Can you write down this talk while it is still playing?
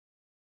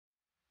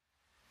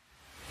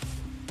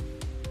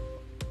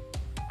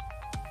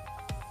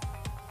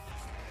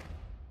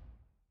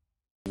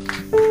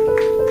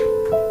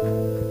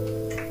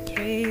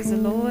Praise the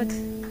Lord.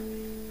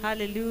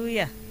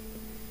 Hallelujah.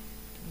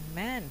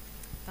 Amen.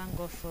 Thank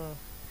God for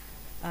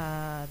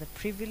the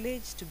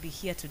privilege to be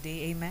here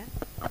today. Amen.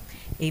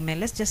 Amen.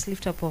 Let's just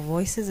lift up our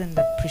voices and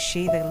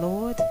appreciate the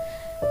Lord.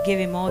 Give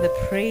him all the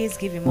praise.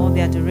 Give him all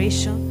the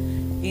adoration.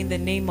 In the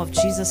name of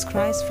Jesus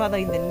Christ. Father,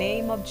 in the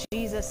name of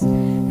Jesus,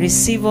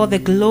 receive all the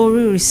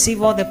glory.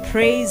 Receive all the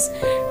praise.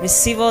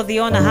 Receive all the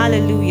honor.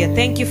 Hallelujah.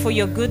 Thank you for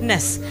your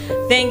goodness.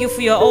 Thank you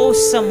for your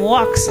awesome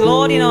works,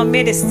 Lord, in our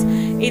midst.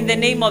 In the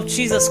name of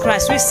Jesus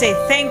Christ, we say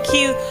thank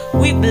you.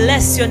 We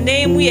bless your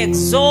name. We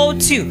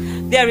exalt you.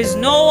 There is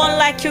no one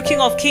like you,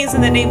 King of Kings,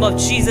 in the name of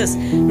Jesus.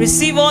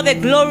 Receive all the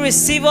glory.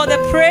 Receive all the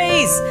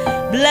praise.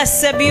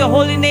 Blessed be your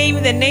holy name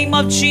in the name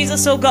of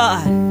Jesus, oh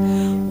God.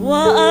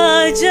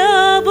 Wa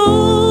ajabu,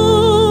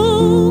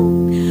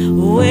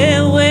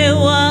 wewe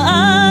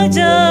wa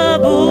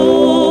ajabu,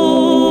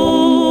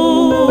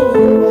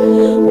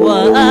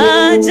 wa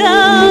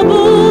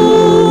ajabu,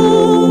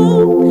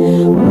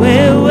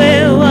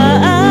 wewe wa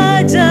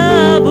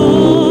ajabu,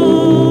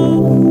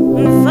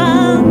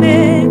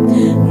 mfalme,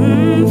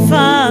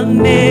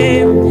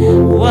 mfalme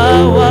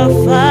wa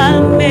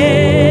wafalme.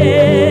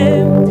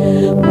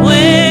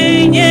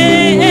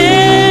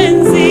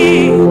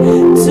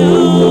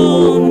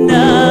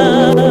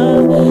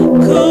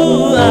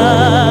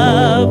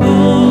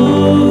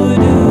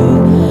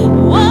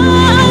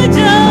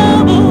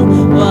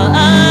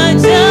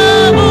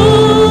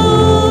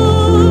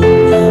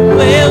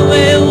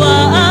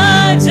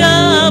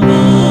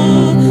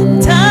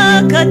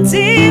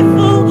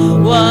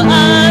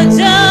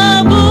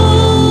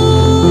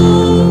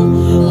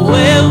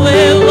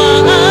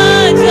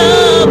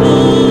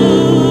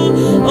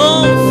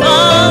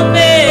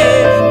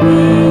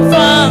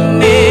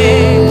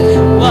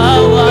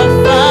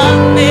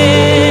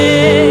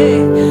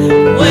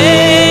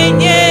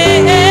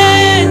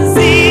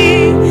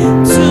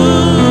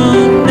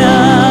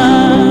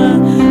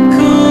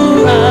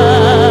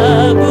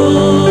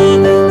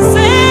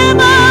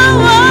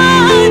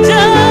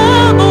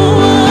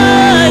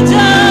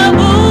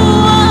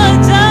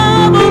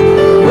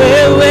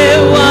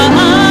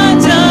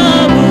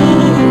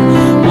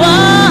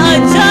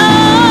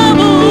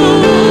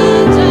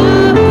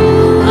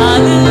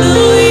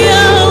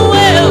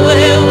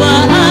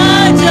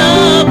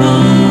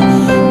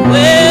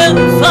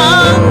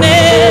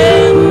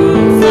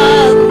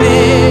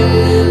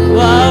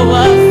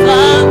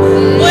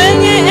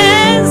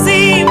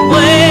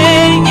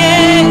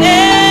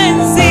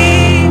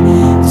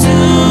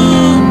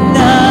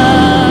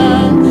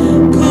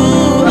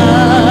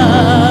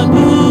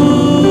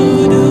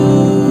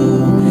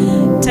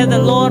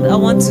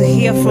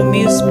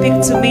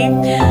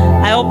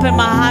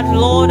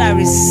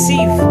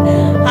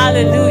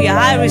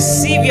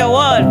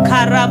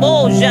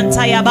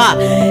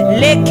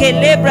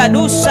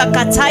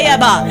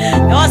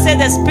 The Lord said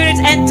the Spirit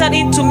entered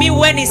into me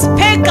when He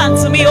spake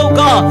unto me, oh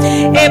God.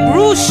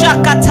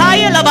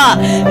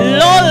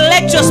 Lord,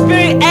 let your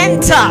Spirit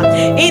enter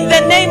in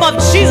the name of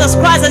Jesus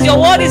Christ as your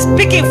word is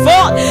speaking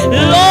forth.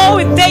 Lord,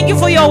 we thank you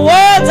for your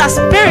words are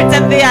spirit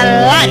and they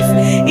are life.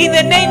 In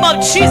the name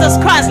of Jesus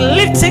Christ,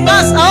 lifting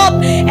us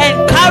up,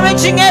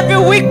 encouraging every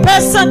weak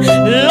person,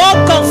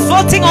 Lord,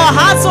 comforting our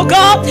hearts, oh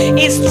God,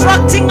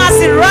 instructing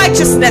us in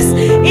righteousness.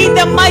 In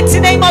the mighty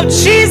name of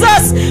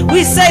Jesus,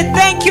 we say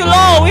thank you,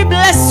 Lord. We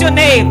bless your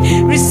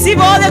name. Receive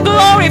all the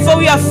glory, for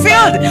we are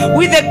filled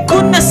with the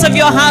goodness of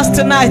your house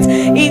tonight.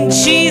 In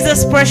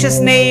Jesus' precious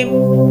name,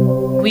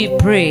 we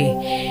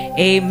pray.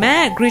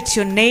 Amen. Greet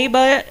your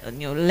neighbor on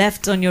your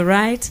left, on your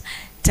right.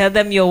 Tell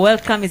them you're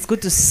welcome. It's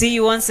good to see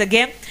you once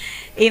again.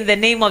 In the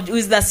name of,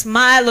 with the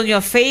smile on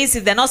your face.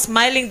 If they're not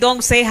smiling,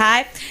 don't say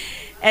hi.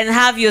 And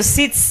have your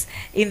seats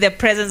in the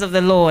presence of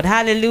the Lord.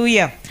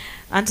 Hallelujah.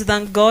 And to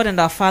thank God and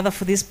our Father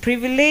for this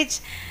privilege,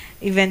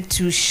 even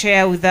to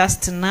share with us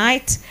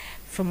tonight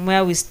from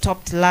where we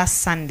stopped last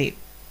Sunday.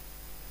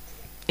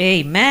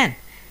 Amen.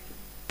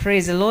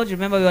 Praise the Lord.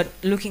 Remember, we were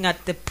looking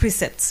at the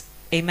precepts.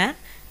 Amen.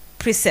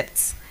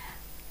 Precepts.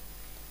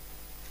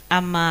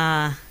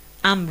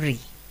 Amri.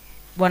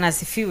 Bwana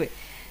asifiwe.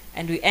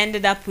 And we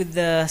ended up with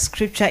the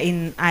scripture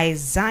in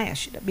Isaiah.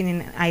 Should have been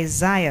in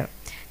Isaiah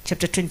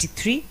chapter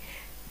 23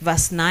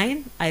 verse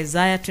 9.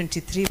 Isaiah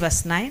 23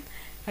 verse 9.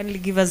 Kindly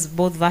give us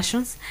both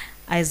versions.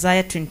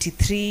 Isaiah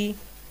 23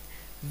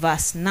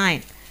 verse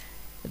 9.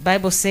 The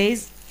Bible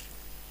says,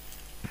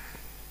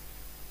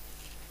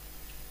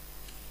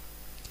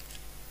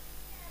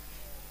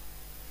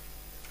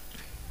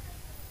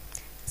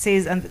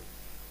 and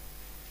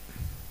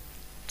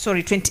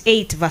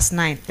 28 verse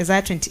 9.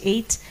 Isaiah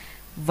 28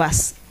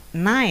 verse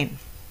 9.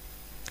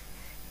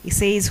 He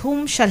says,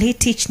 whom shall he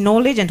teach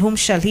knowledge, and whom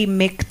shall he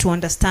make to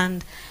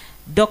understand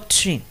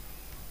doctrine?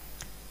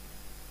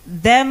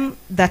 Them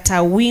that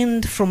are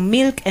weaned from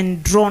milk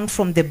and drawn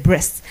from the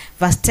breast.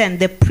 Verse 10,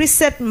 the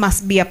precept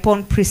must be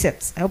upon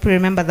precepts. I hope you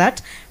remember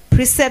that.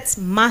 Precepts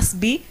must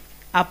be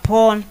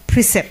upon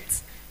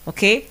precepts.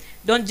 Okay?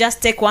 Don't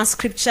just take one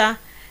scripture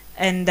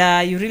and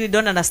you really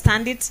don't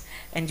understand it,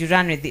 and you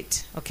run with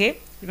it. Okay,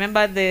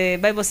 remember the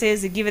Bible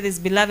says he giveth his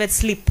beloved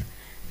sleep.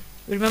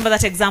 Remember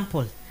that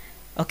example.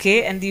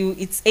 Okay, and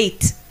it's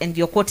 8 and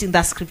you're quoting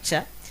that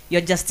scripture,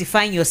 you're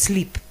justifying your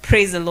sleep.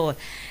 Praise the Lord.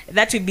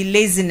 That will be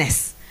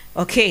laziness.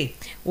 Okay,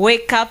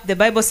 wake up, the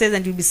Bible says,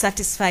 and you'll be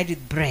satisfied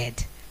with bread.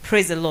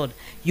 Praise the Lord.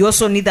 You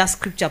also need that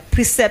scripture.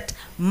 Precept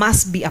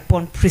must be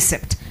upon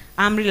precept.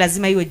 Amri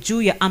lazima iwe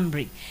juu ya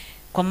amri.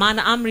 Kwa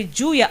maana amri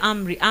juu ya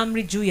amri,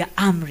 amri juu ya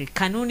amri,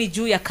 kanuni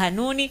juu ya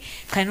kanuni,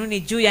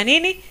 kanuni juu ya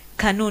nini?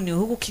 Kanuni.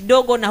 Huku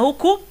kidogo na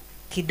huku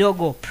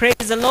kidogo.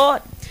 Praise the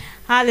Lord.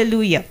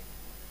 Hallelujah.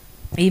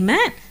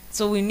 Amen.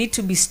 So we need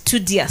to be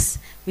studious.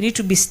 We need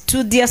to be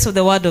studious of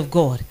the word of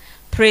God.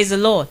 Praise the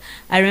Lord.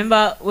 I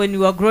remember when we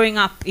were growing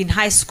up in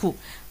high school,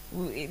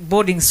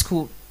 boarding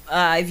school.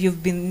 If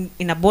you've been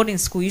in a boarding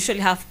school, you usually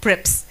have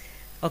preps.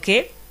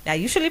 Okay?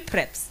 Usually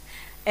preps.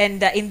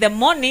 And in the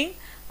morning,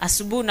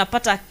 asubuhi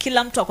unapata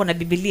kila mtu akona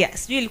Biblia.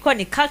 Sijui ilikuwa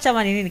ni culture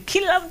ama nini.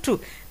 Kila mtu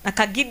na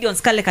ka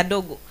Gideon's kale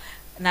kadogo.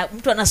 Na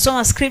mtu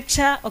anasoma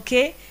scripture,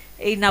 okay?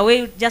 In a way,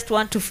 you just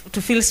want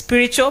to feel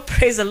spiritual.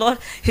 Praise the Lord.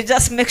 You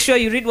just make sure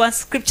you read one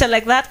scripture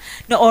like that,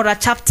 no, or a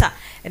chapter,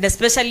 and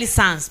especially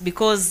Psalms,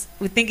 because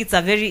we think it's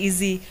a very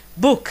easy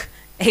book.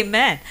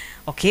 Amen.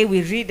 Okay,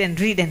 we read and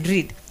read and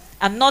read.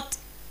 I'm not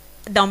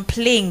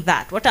downplaying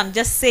that. What I'm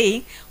just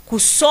saying,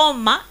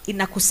 kusoma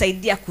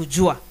inakusaidia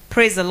kujua.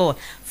 Praise the Lord.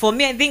 For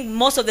me, I think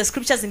most of the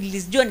scriptures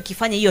nilijua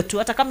nikifanya hiyo tu,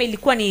 hata kama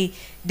ilikuwa ni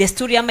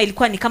desturi ama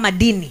ilikuwa ni kama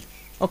dini.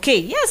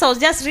 Okay, yes, I was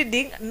just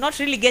reading, not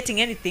really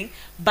getting anything,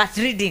 but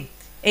reading.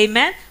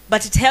 Amen.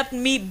 But it helped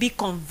me be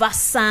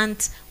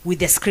conversant with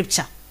the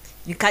scripture.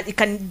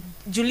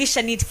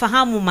 Ikanijulisha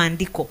nifahamu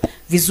maandiko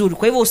vizuri.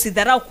 Kwa hivyo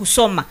usidharau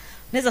kusoma.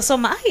 Unaweza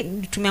soma,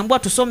 tumeambiwa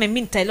tusome,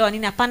 mimi nitaelewa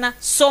nini? Hapana,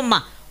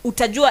 soma.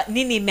 Utajua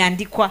nini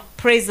imeandikwa.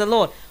 Praise the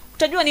Lord.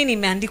 Utajua nini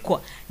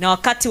imeandikwa. Na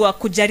wakati wa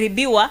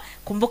kujaribiwa,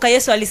 kumbuka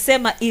Yesu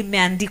alisema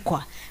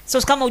imeandikwa.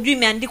 So kama hujui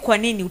imeandikwa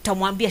nini,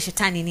 utamwambia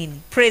shetani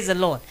nini? Praise the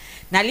Lord.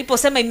 Na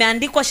aliposema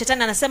imeandikwa,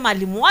 shetani anasema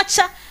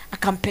alimwacha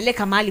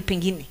akampeleka mahali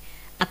pengine,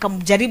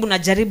 akamjaribu na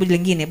jaribu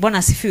lingine. Bwana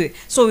asifiwe.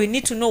 So we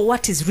need to know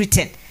what is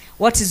written.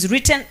 What is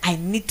written, I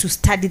need to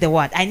study the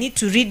word. I need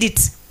to read it.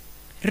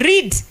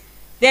 Read.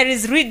 There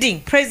is reading.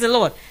 Praise the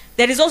Lord.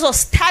 There is also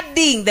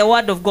studying the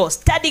word of God.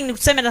 Studying ni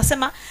kusema,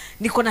 nasema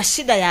niko na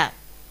shida ya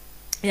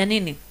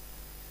nini?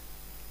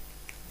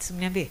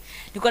 Simniambie.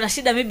 Niko na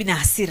shida maybe na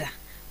hasira.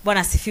 Bwana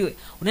asifiwe.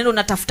 Unaenda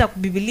unatafuta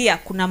Biblia,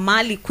 kuna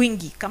mahali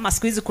kwingi. Kama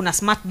siku hizi kuna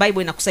Smart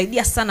Bible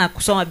inakusaidia sana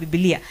kusoma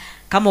Biblia.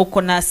 Kama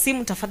uko na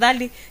simu,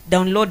 tafadhali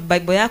download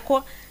Bible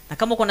yako, na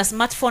kama uko na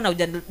smartphone au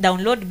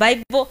download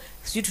Bible,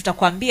 sisi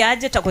tutakwambia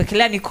aje,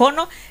 tutakuwekelea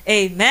mikono.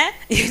 Amen.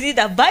 You need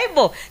a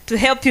Bible to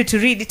help you to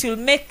read. It will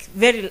make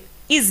very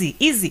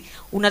easy.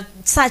 Una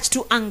search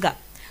to anger.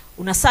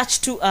 Una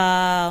search to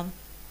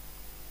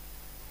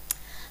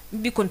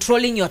be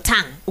controlling your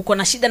tongue. Uko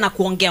na shida na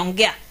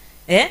kuongea.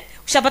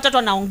 Ushapata mtu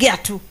anaongea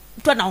tu.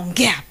 Mtu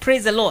anaongea.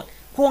 Praise the Lord.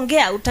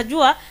 Kuongea,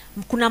 utajua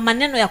kuna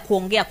maneno ya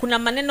kuongea. Kuna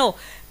maneno,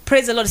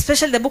 praise the Lord,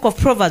 especially the book of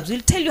Proverbs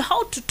will tell you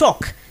how to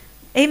talk.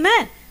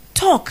 Amen.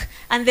 Talk.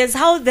 And there's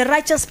how the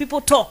righteous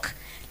people talk.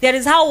 There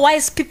is how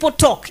wise people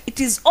talk. It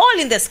is all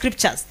in the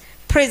scriptures.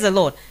 Praise the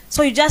Lord.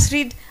 So you just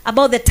read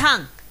about the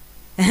tongue.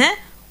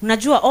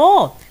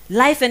 Unajua,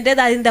 life and death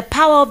are in the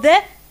power of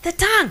the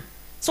tongue.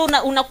 So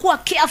unakuwa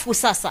careful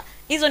sasa.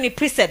 Hizo ni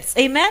precepts.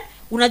 Amen.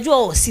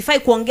 Unajua sifai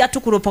kuongea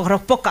tu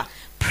kuropoka.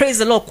 Praise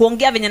the Lord.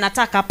 Kuongea venye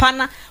nataka,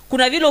 hapana.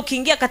 Kuna vile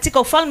ukiingia katika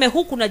ufalme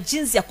huu kuna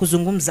jinsi ya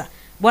kuzungumza.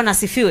 Bwana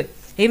asifiwe.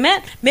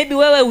 Amen. Maybe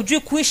wewe hujui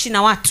kuishi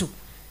na watu.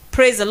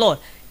 Praise the Lord.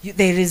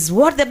 There is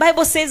what the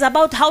Bible says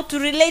about how to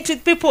relate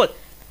with people.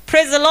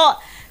 Praise the Lord.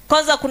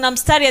 Kwanza kuna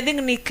mstari, I think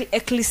ni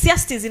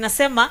Ecclesiastes,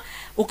 inasema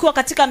ukiwa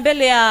katika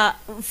mbele ya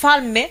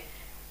mfalme,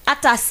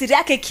 hata hasira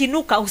yake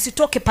ikinuka,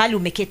 usitoke pale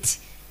umeketi.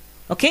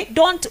 Okay?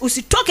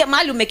 Usitoke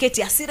mahali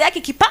umeketi, hasira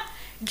yake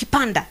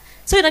kipanda.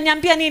 So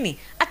inaniambia nini?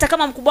 Hata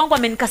kama mkubwa wangu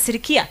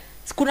amenikasirikia,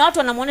 kuna watu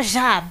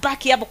wanamuonesha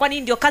baki hapo,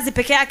 kwani ndio kazi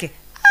peke yake.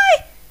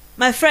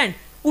 My friend,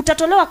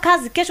 utatolewa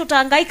kazi, kesho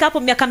utahangaika hapo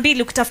miaka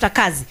 2 ukitafuta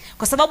kazi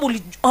kwa sababu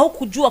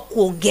haukujua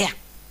kuongea.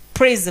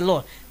 Praise the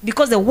Lord.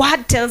 Because the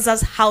word tells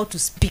us how to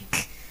speak.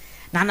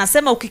 Na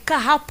anasema ukikaa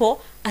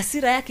hapo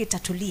hasira yake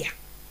itatulia.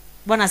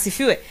 Bwana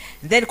asifiwe.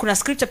 Then kuna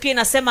scripture pia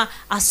inasema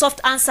a soft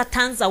answer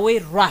turns away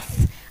wrath.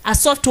 A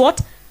soft what?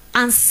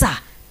 Answer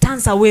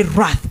turns away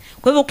wrath.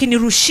 Kwa hivyo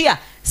ukinirushia,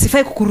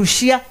 sifai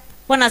kukurushia.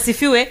 Bwana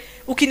asifiwe.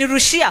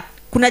 Ukinirushia,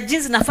 kuna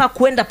jinsi nafaa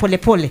kuenda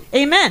polepole.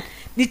 Amen.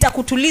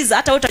 Nitakutuliza,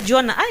 hata wewe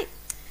utajiona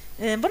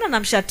mbona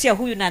namshatia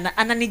huyu na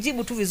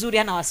ananijibu tu vizuri,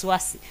 hana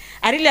wasiwasi.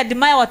 I really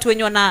admire watu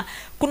wenye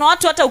kuna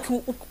watu hata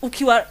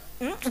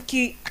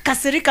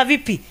ukikasirika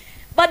vipi,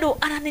 bado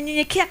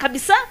ananyenyekea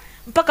kabisa,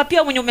 mpaka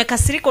pia mwenye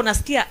umekasirika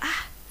unasikia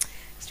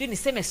sijui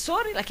niseme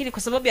sorry, lakini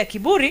kwa sababu ya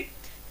kiburi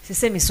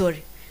sisemi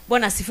sorry.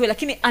 Bwana asifiwe.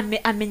 Lakini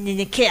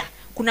amenyenyekea.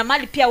 Kuna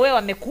mali pia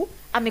wewe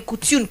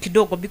amekutune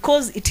kidogo,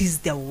 because it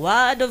is the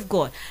word of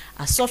God.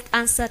 A soft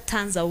answer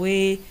turns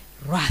away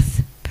wrath.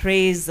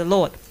 Praise the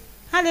Lord.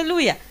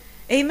 Hallelujah.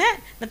 Amen.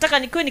 Nataka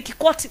nikiwe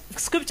nikiquote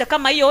scripture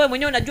kama hiyo, wewe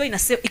mwenyewe unajua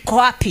inasema iko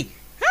wapi.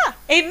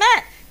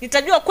 Amen.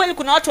 Nitajua kweli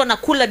kuna watu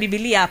wanakula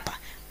Biblia hapa,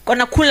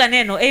 wanakula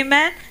neno.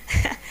 Amen.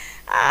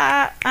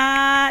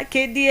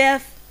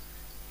 KDF,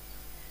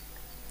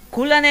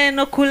 kula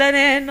neno, kula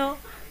neno,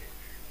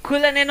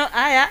 kula neno.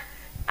 Haya,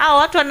 hao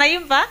watu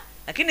wanaimba,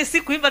 lakini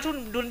si kuimba tu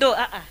mdundo.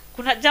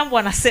 Kuna jambo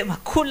wanasema,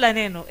 kula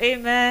neno.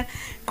 Amen.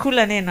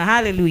 Kula neno.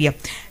 Hallelujah.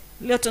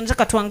 Leo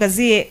tunataka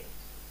tuangazie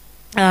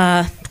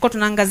tuko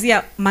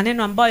tunaangazia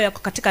maneno ambayo yako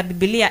katika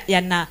Biblia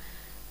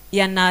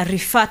yana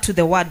refer to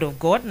the word of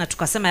God, na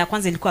tukasema ya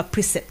kwanza ilikuwa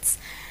precepts.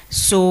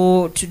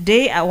 So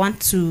today I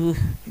want to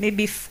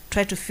maybe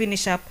try to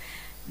finish up.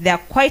 There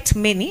are quite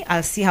many.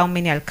 I'll see how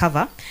many I'll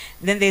cover.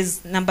 Then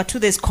there's number 2,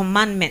 there's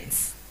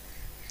commandments.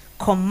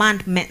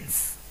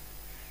 Commandments.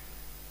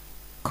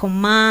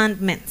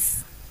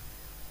 Commandments.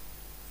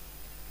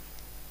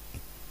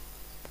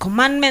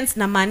 Commandments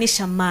na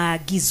maanisha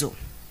maagizo.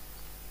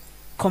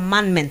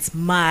 Commandments,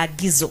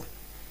 maagizo.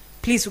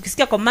 Please,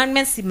 ukisikia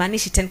commandments,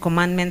 imaanishi 10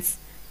 commandments.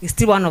 It's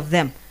still one of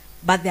them.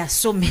 But there are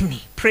so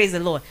many. Praise the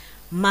Lord.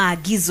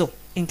 Maagizo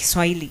in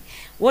Kiswahili.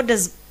 What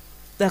does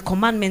the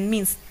commandment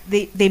means?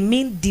 They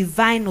mean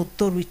divine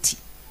authority.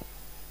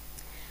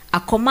 A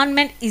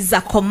commandment is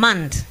a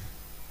command.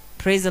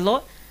 Praise the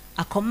Lord.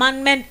 A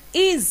commandment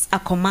is a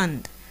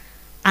command.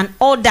 An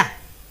order.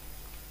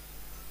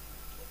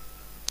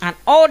 An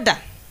order.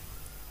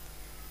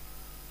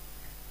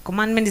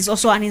 Commandment is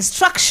also an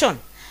instruction.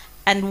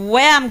 And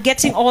where I'm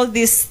getting all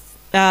these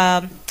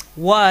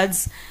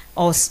words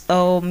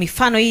or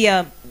mifano hii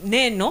ya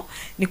neno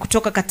ni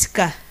kutoka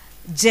katika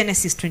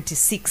Genesis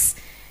 26,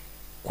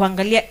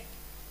 kuangalia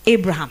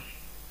Abraham.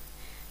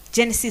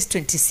 Genesis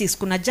 26,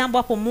 kuna jambo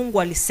hapo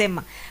Mungu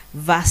alisema,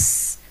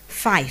 verse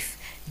 5.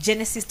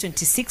 Genesis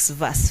 26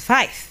 verse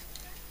 5.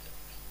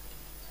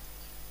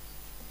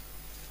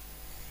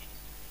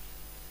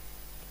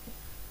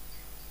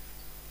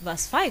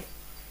 Verse 5.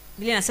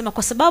 Biblia inasema,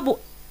 kwa sababu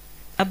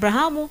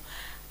Abrahamu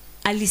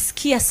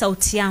alisikia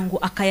sauti yangu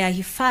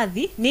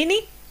akayahifadhi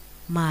nini?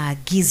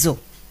 Maagizo.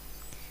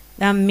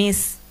 That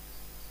means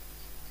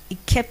he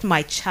kept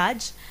my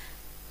charge.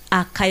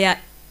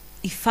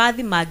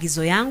 Akayahifadhi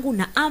maagizo yangu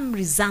na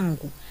amri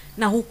zangu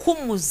na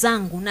hukumu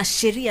zangu na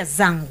sheria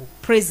zangu.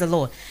 Praise the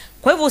Lord.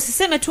 Kwa hivyo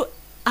usiseme tu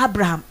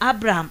Abraham,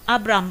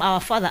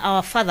 our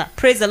father.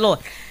 Praise the Lord.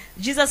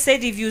 Jesus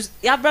said, if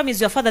Abraham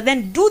is your father,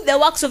 then do the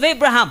works of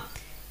Abraham.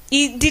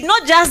 He did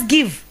not just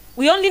give.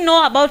 We only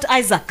know about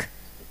Isaac.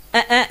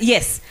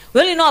 Yes,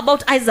 we only know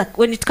about Isaac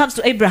when it comes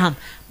to Abraham.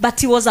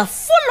 But he was a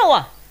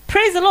follower.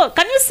 Praise the Lord.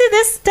 Can you see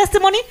this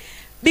testimony?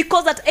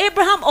 Because that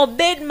Abraham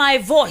obeyed my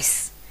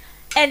voice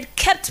and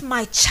kept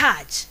my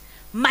charge,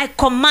 my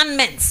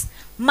commandments,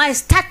 my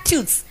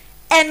statutes,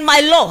 and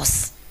my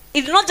laws.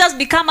 He did not just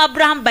become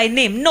Abraham by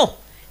name. No,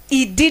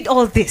 he did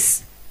all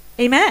this.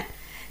 Amen.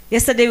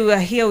 Yesterday we were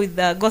here with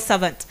the God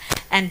servant,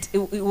 and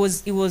it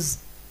was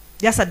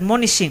just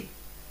admonishing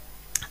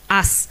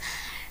us.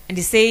 And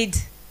he said,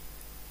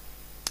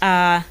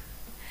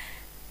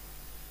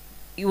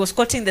 he was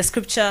quoting the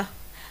scripture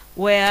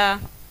where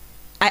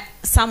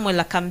Samuel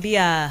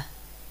akambia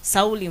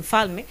Sauli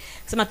mfalme,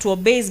 sema to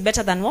obey is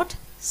better than what?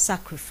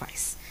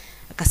 Sacrifice.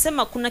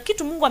 Akasema kuna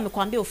kitu Mungu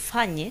amekwambia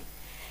ufanye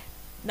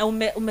na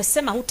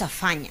umesema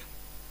hutafanya.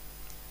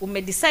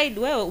 Umedecide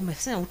wewe,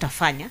 umesema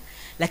hutafanya,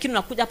 lakini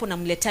unakuja hapo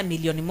unamletea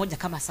milioni 1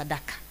 kama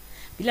sadaka.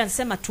 Biblia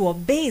inasema to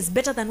obey is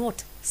better than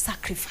what?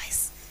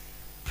 Sacrifice.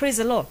 Praise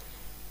the Lord.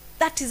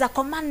 That is a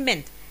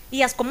commandment.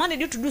 He has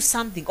commanded you to do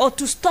something or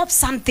to stop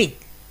something.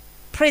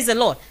 Praise the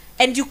Lord.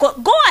 And you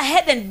go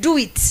ahead and do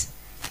it.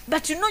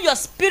 But you know your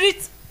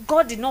spirit,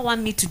 God did not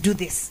want me to do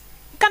this.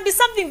 It can be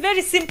something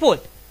very simple.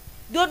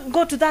 Don't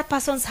go to that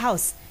person's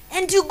house.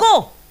 And you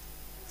go.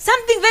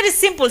 Something very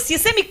simple.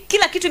 Sisemi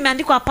kila kitu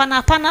imeandikwa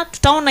hapana,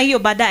 tutaona hiyo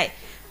baadaye.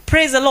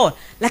 Praise the Lord.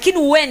 Lakini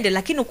uende,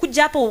 lakini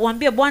ukuja hapo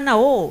uambie Bwana,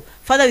 oh,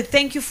 Father, we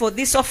thank you for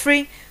this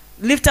offering.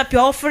 Lift up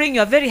your offering.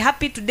 You are very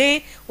happy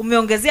today.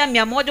 Umeongezea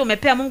 100,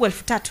 umepea Mungu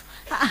 3,000.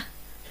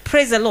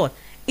 Praise the Lord.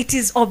 It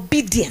is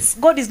obedience.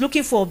 God is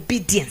looking for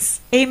obedience.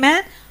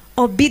 Amen.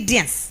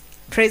 Obedience.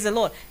 Praise the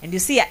Lord. And you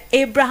see,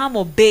 Abraham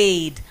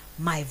obeyed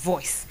my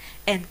voice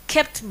and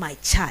kept my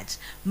charge,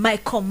 my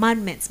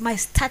commandments, my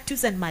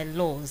statutes, and my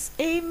laws.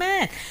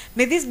 Amen.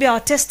 May this be our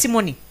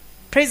testimony.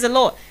 Praise the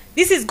Lord.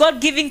 This is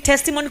God giving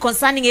testimony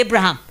concerning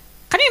Abraham.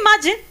 Can you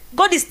imagine?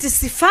 God is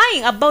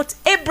testifying about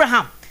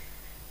Abraham.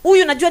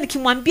 Huyu najua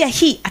nikimwambia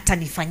hii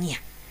atanifanyia.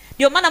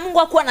 Ndio maana Mungu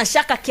hakuwa na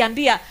shaka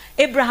akiambia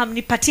Abraham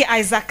nipatie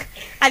Isaac.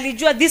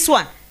 Alijua this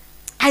one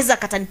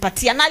Isaac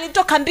atanipatia, na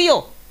alitoka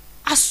mbio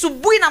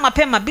asubuhi na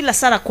mapema bila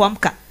Sara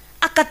kuamka.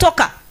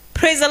 Akatoka.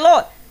 Praise the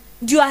Lord.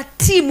 Ndio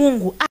atii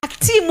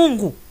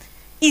Mungu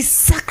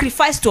is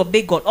sacrifice to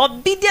obey God.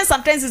 Obedience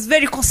sometimes is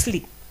very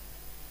costly.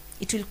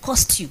 It will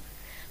cost you,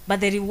 but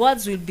the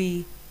rewards will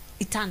be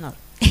eternal.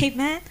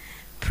 Amen.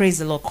 Praise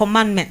the Lord.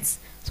 Commandments.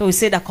 So we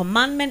said a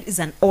commandment is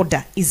an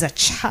order, is a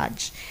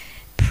charge.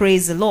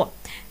 Praise the Lord.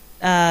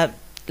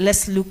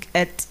 Let's look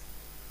at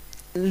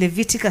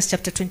Leviticus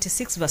chapter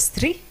 26 verse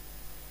 3.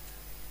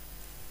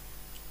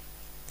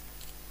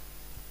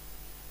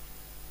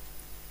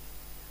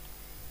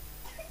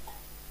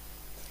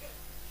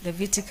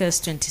 Leviticus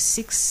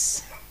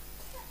 26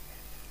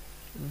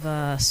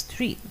 verse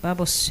 3. The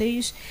Bible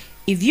says,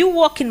 if you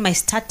walk in my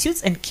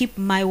statutes and keep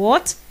my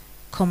what?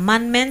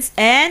 Commandments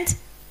and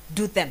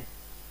do them.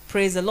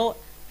 Praise the Lord.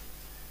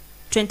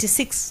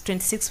 26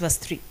 verse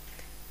 3.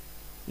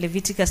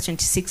 Leviticus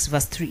 26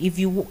 verse 3. If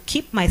you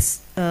keep my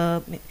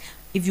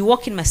if you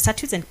walk in my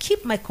statutes and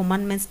keep my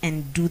commandments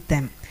and do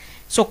them.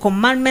 So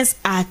commandments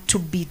are to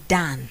be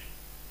done.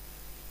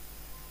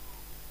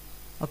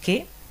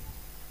 Okay?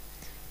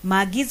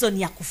 Maagizo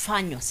ni ya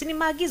kufanywa. Si ni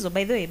maagizo,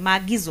 by the way,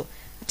 maagizo.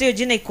 Hata hiyo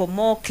jina iko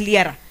more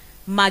clearer.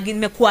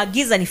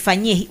 Nimekuagiza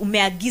nifanyie,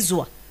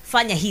 umeagizwa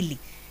fanya hili.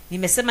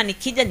 Nimesema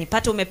nikija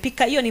nipate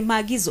umepika, hiyo ni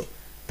maagizo.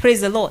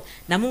 Praise the Lord.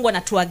 Na Mungu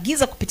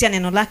anatuagiza kupitia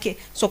neno lake.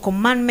 So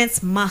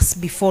commandments must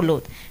be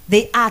followed.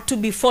 They are to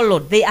be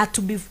followed. They are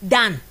to be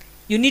done.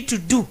 You need to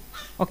do.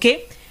 Okay?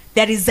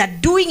 There is a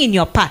doing in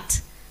your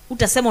part.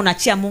 Utasema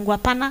unachia Mungu,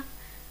 hapana.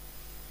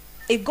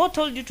 If God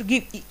told you to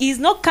give, he is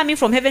not coming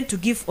from heaven to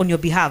give on your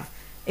behalf.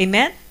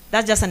 Amen?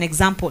 That's just an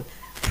example.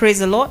 Praise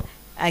the Lord.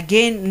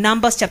 Again,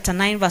 Numbers chapter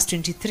 9 verse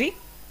 23.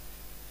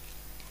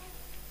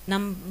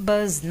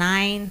 Numbers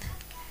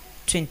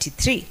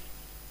 9:23.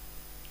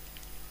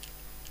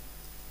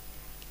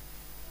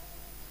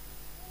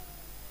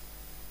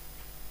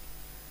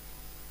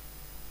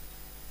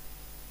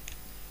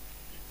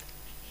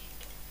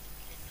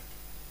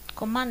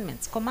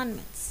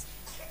 Commandments.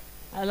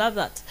 I love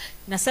that.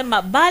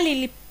 Nasema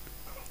bali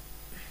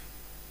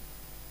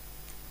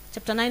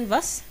chapter 9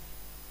 verse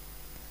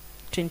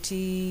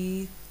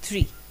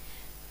 23.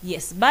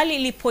 Yes, bali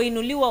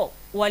ilipoinuliwa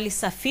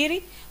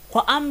walisafiri,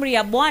 kwa amri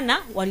ya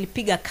Bwana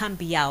walipiga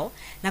kambi yao,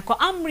 na kwa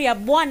amri ya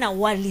Bwana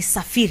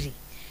walisafiri.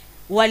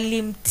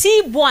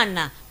 Walimtii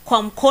Bwana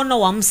kwa mkono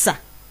wa Musa.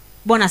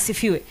 Bwana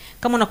asifiwe.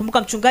 Kama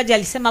unakumbuka mchungaji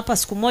alisema hapa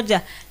siku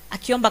moja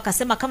akiomba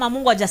akasema kama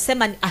Mungu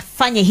hajasema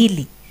afanye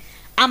hili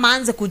ama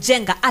aanze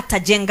kujenga,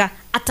 atajenga,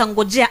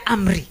 atangojea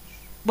amri.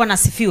 Bwana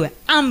asifiwe.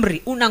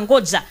 Amri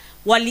unangoja.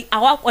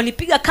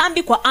 Walipiga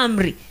kambi kwa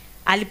amri.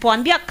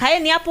 Alipoambia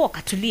kaeni hapo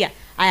wakatulia.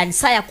 Aya ni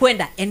saa ya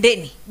kwenda,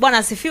 endeni. Bwana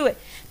asifiwe.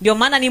 Ndio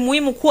maana ni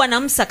muhimu kuwa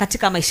na Musa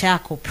katika maisha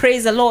yako.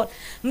 Praise the Lord.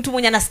 Mtu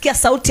mwenye anasikia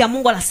sauti ya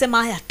Mungu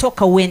anasema haya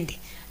toka uende.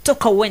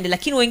 Toka uende.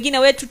 Lakini wengine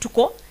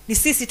wetu ni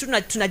sisi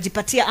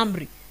tunajipatia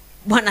amri.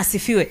 Bwana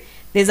asifiwe.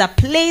 There's a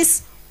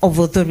place of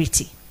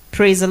authority.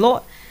 Praise the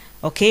Lord.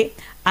 Okay.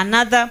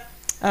 Another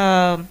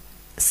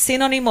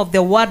synonym of the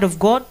word of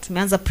God.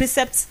 Tumeanza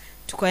precepts,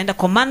 tukoenda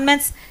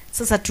commandments,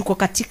 sasa tuko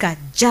katika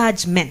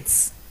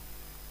judgments.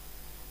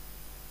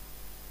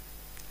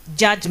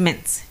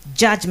 Judgments.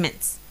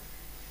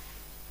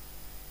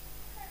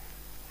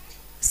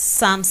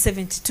 Psalm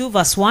 72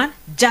 verse 1.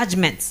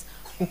 Judgments.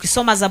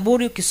 Ukisoma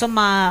Zaburi,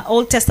 ukisoma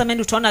Old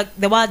Testament utaona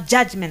the word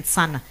judgment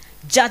sana.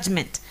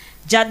 Judgment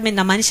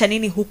inamaanisha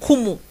nini?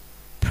 Hukumu.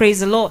 Praise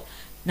the Lord.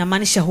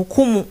 Inamaanisha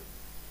hukumu.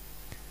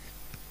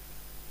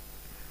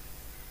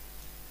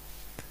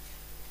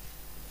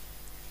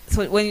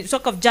 So when you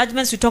talk of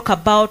judgments, you talk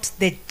about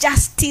the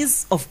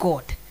justice of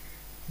God.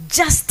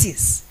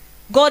 Justice.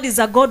 God is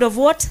a God of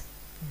what?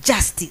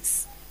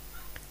 Justice.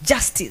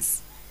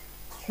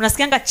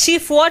 Unasikianga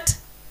chief what?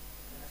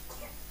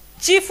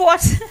 Chief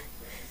what?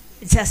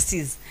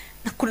 Justice.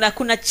 Na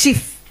kuna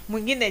chief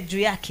mwingine juu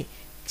yake.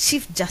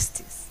 Chief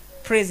Justice.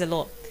 Praise the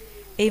Lord.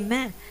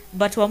 Amen.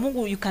 But wa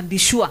Mungu, you can be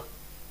sure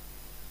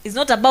it's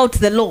not about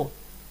the law.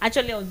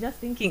 Actually, I was just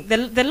thinking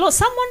the law,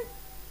 someone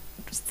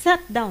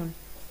sat down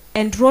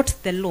and wrote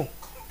the law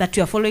that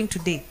you are following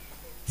today.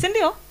 Si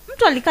ndio?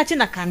 Mtu alikaa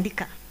chini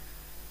akaandika.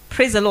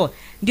 Praise the Lord.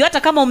 Ndio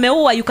hata kama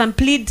umeua, you can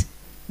plead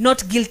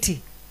not guilty.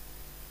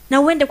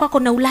 Na uende kwako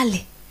na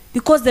ulale.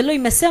 Because the law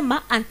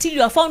imesema until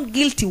you are found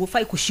guilty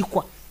hufai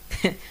kushikwa.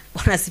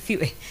 Bwana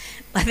asifiwe.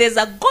 But there's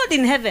a God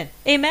in heaven.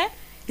 Amen.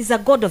 He's a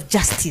God of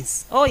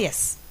justice. Oh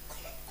yes.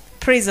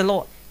 Praise the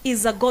Lord.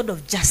 He's a God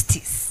of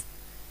justice.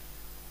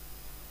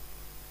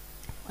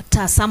 What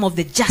are some of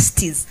the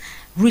justice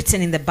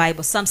written in the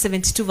Bible? Psalm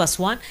 72 verse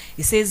 1.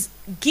 It says,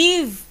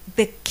 give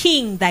the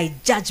king thy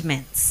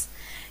judgments.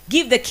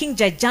 Give the king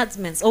thy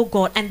judgments, O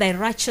God, and thy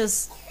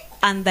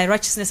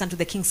righteousness unto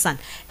the king's son.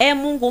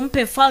 Mungu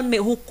mpe mfalme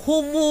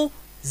hukumu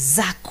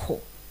zako.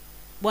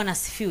 Bwana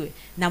asifiwe.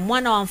 Na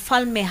mwana wa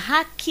mfalme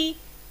haki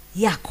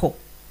yako.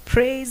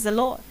 Praise the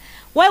Lord.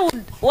 Why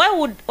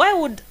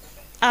would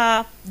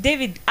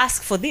David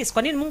ask for this?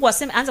 Kwa nini Mungu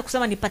anza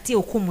kusema nipatie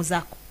hukumu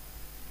zako?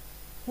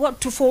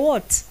 For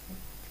what?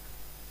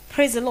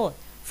 Praise the Lord.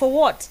 For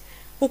what?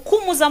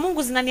 Hukumu za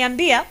Mungu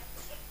zinaniambia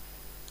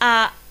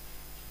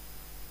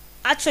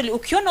actually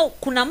ukiona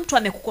kuna mtu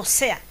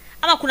amekukosea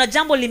ama kuna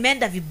jambo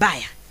limeenda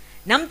vibaya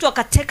na mtu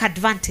akatake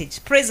advantage,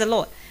 praise the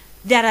Lord,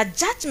 there are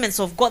judgments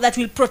of God that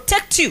will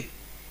protect you.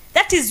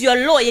 That is your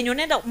law. Yenye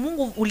unaenda,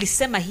 Mungu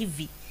ulisema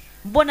hivi,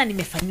 mbona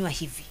nimefanywa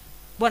hivi?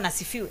 Bwana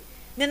asifiwe.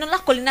 Neno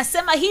lako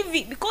linasema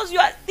hivi because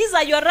these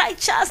are your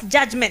righteous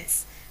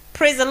judgments.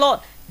 Praise the Lord.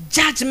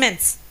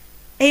 Judgments.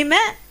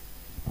 Amen.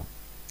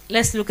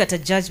 Let's look at a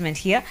judgment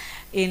here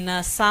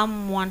in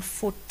Psalm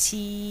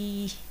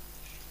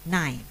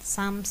 149.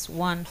 Psalms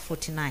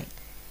 149.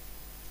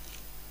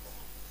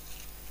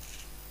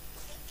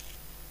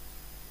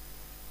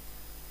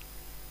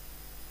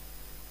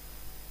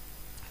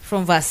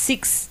 from verse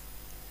 6.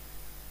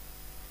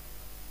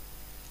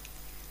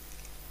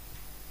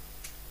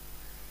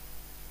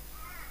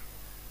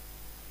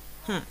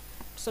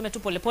 Some tu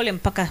polepole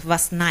mpaka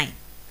verse 9.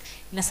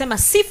 Inasema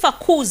sifa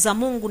kuu za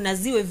Mungu na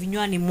ziwe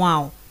vinywani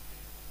mwao.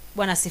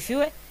 Bwana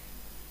asifiwe.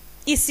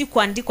 Hii si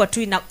kuandikwa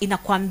tu,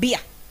 inakwambia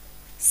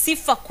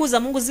sifa kuu za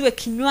Mungu ziwe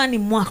kinywani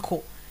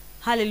mwako.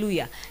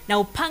 Hallelujah. Na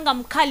upanga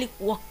mkali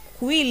wa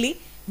kuwili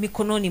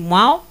mikononi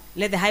mwao.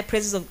 Let the high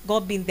praises of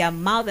God be in their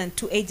mouth and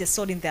two-edged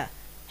sword in their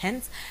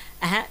hands.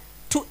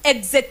 To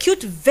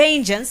execute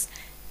vengeance,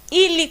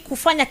 ili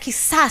kufanya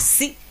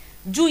kisasi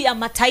juu ya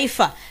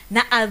mataifa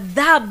na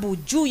adhabu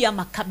juu ya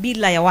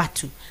makabila ya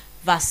watu.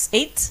 Verse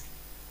 8.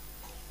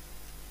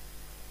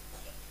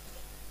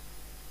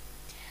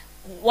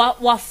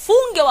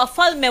 Wafunge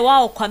wafalme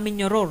wao kwa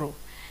minyororo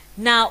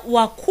na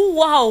wakuu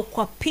wao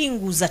kwa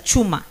pingu za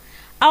chuma.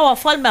 Au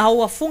wafalme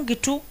hawafungi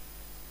tu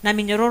na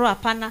minyororo,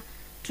 hapana.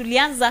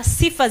 Tulianza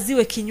sifa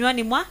ziwe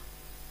kinywani mwa.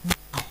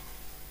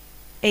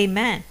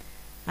 Amen.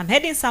 I'm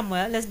heading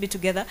somewhere. Let's be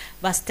together.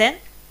 Verse 10.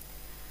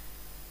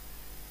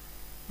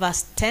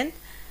 Verse 10.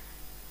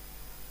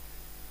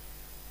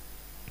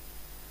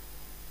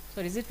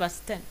 Sorry, is it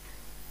verse 10?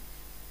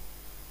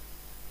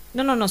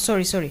 No,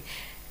 sorry.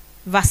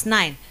 Verse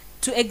 9.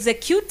 To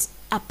execute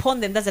upon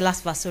them, that's the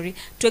last verse, sorry.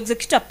 To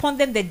execute upon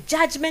them the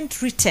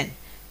judgment written.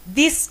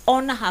 This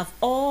honor have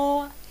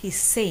all his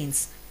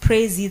saints.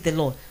 Praise ye the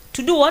Lord.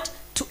 To do what?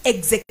 To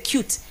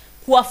execute.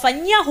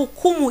 Kuwafanyia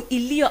hukumu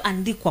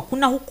iliyoandikwa.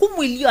 Kuna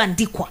hukumu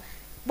iliyoandikwa.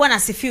 Bwana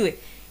asifiwe.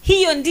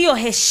 Hiyo ndiyo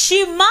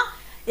heshima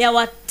ya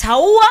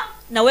wataua,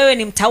 na wewe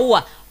ni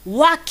mtaua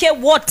wake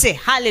wote.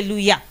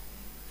 Hallelujah.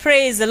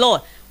 Praise the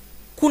Lord.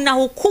 Kuna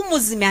hukumu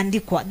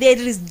zimeandikwa.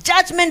 There is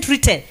judgment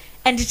written,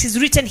 and it is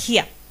written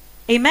here.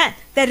 Amen.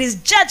 There is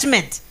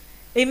judgment.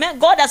 Amen.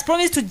 God has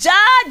promised to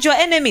judge your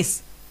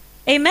enemies.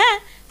 Amen.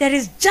 There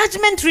is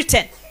judgment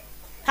written.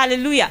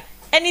 Hallelujah.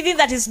 Anything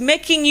that is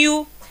making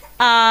you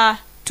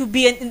to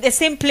be in the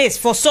same place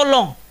for so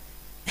long,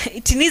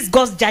 it needs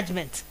God's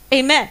judgment.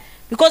 Amen.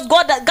 Because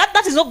God,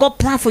 that is not God's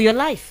plan for your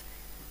life.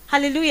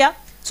 Hallelujah.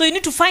 So you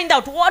need to find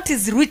out what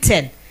is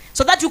written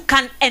so that you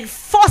can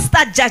enforce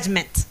that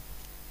judgment.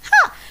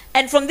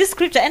 And from this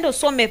scripture, endo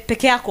some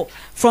peke yako,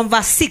 from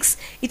verse 6,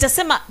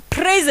 itasema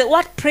praise,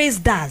 what praise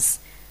does.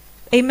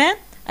 Amen.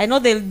 I know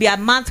there will be a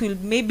month we'll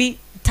maybe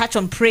touch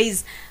on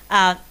praise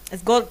as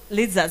God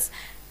leads us.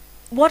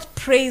 What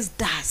praise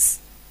does.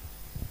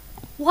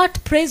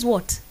 What praise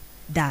what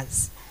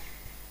does.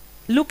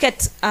 Look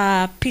at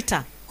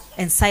Peter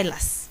and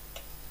Silas.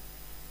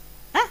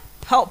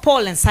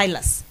 Paul and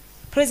Silas.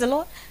 Praise the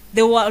Lord.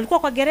 They walikuwa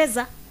kwa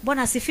gereza.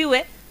 Bwana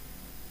asifiwe.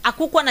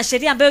 Hakukuwa na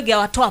sheria ambayo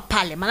ingewatoa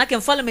pale. Maana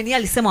mfalme ndiye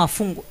alisema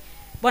wafungwe.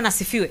 Bwana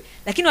asifiwe.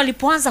 Lakini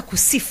walipoanza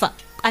kusifu.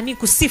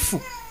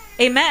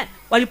 Amen.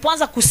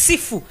 Walipoanza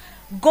kusifu,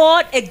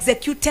 God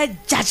executed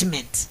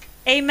judgment.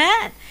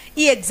 Amen.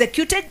 He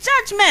executed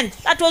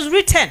judgment that was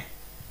written.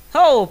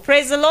 Oh,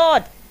 praise the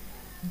Lord.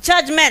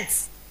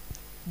 Judgments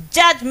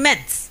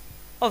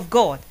of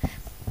God.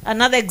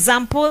 Another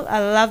example, I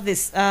love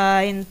this,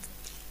 in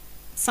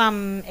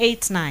Psalm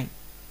 8:9.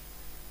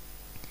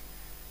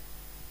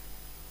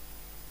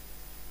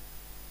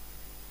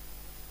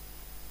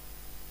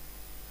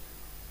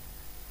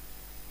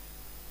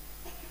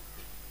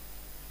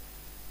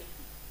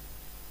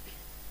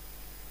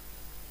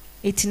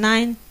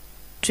 (89,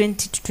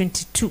 20 to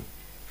 22,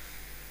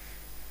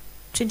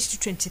 20 to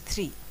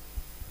 23).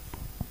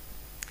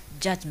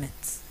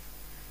 Judgments.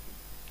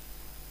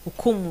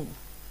 Hukumu.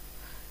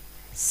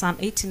 Psalm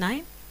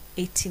 89.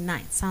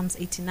 Psalms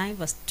 89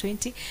 verse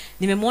 20.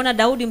 Nimemwona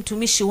Daudi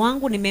mtumishi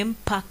wangu,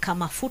 nimempa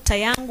mafuta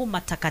yangu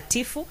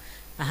matakatifu.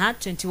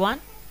 21.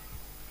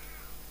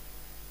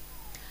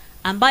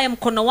 Ambaye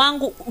mkono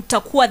wangu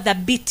utakuwa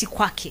dhabiti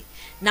kwake,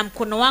 na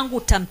mkono wangu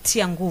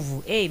utamtia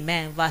nguvu.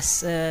 Amen.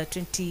 Verse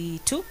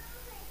 22.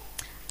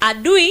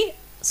 Adui,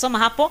 soma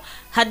hapo.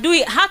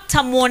 Adui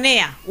hata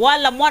muonea,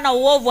 wala mwana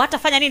uovu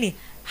hatafanya nini?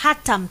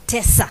 Hata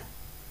mtesa.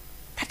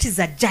 That is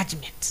a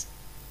judgment.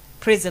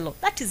 Praise the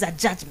Lord. That is a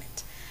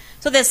judgment.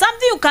 So there's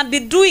something you can be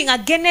doing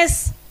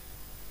against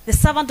the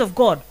servant of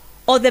God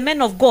or the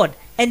man of God,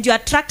 and you're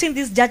attracting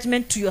this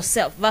judgment to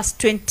yourself. Verse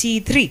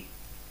 23.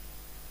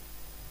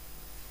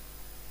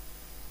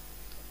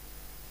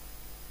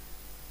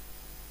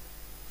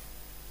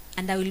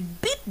 And I will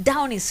beat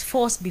down his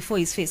force before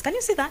his face. Can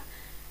you see that?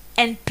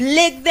 And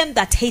plague them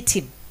that hate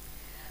him.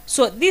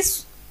 So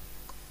this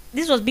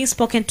was being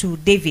spoken to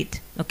David,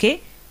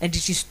 okay? And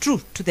it is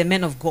true to the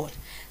men of God.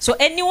 So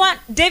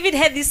David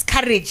had this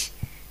courage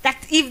that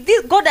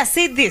if God has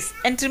said this,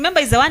 and remember,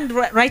 he's the one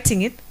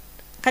writing it.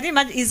 Can you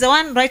imagine? He's the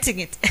one writing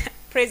it.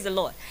 Praise the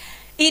Lord.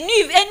 He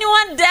knew if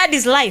anyone dared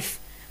his life,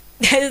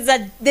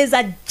 there's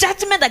a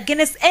judgment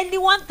against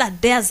anyone that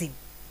dares him.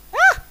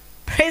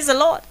 Praise the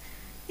Lord.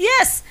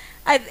 Yes.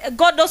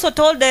 God also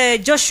told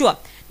Joshua,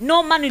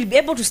 no man will be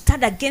able to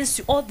stand against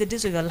you all the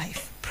days of your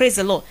life. Praise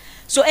the Lord.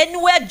 So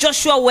anywhere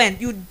Joshua went,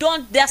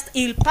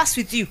 he'll pass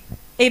with you.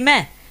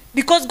 Amen.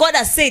 Because God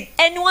has said,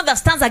 anyone that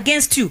stands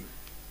against you,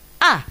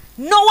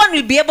 no one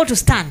will be able to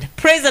stand.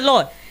 Praise the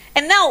Lord.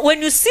 And now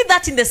when you see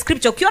that in the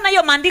scripture, ukiona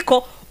hiyo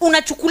maandiko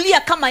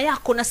unachukulia kama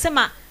yako,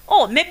 unasema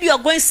oh, maybe you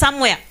are going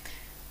somewhere.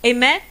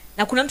 Amen.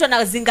 Na kuna mtu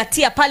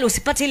anazingatia pale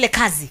usipate ile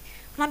kazi.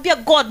 Unamwambia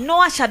God, no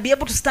one shall be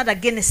able to stand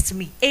against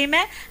me.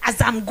 Amen.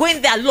 As I'm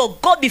going there,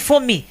 Lord, go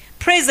before me.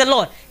 Praise the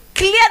Lord.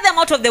 Clear them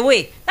out of the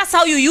way. That's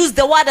how you use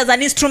the word as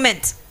an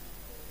instrument.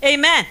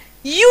 Amen.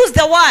 Use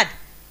the word.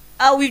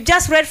 We've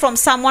just read from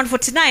Psalm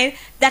 149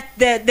 that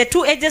the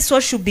two-edged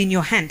sword should be in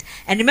your hand.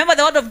 And remember,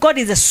 the word of God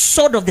is the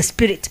sword of the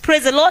Spirit.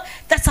 Praise the Lord.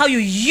 That's how you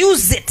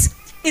use it.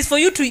 It's for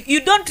you to,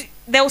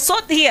 the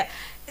sword here,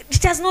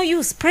 it has no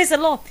use. Praise the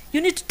Lord.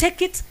 You need to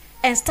take it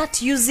and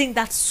start using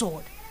that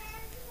sword.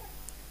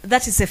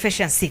 That is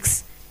Ephesians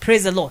 6.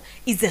 Praise the Lord.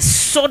 It's the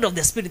sword of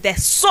the Spirit. The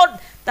sword,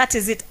 that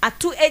is it. A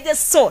two-edged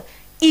sword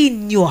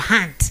in your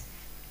hand.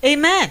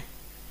 Amen.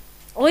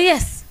 Oh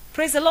yes.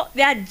 Praise the Lord.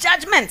 There are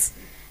judgments.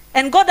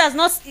 And God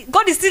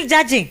is still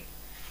judging.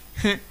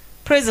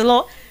 Praise the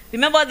Lord.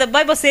 Remember the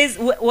Bible says,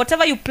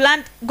 whatever you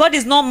plant, God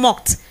is not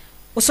mocked.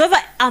 Whatsoever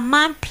a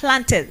man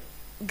planted,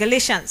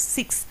 Galatians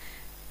 6,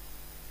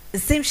 the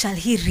same shall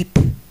he reap.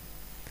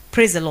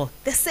 Praise the Lord.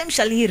 The same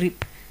shall he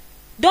reap.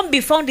 Don't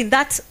be found in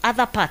that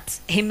other part.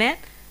 Amen.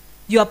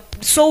 You are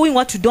sowing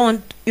what you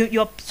don't.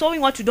 You are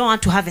sowing what you don't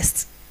want to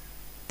harvest.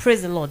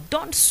 Praise the Lord.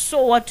 Don't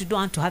sow what you don't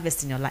want to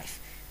harvest in your life.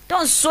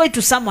 Don't sow it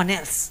to someone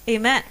else.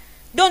 Amen.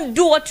 Don't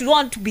do what you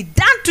want to be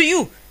done to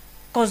you,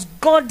 because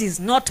God is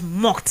not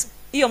mocked.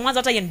 Hiyo mwanzo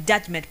hata hiyo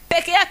judgment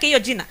peke yake hiyo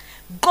jina.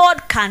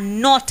 God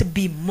cannot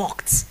be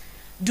mocked.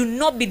 Do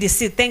not be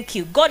deceived. Thank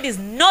you. God is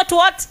not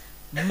what?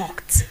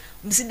 Mocked.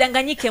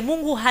 Msidanganyike.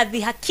 Mungu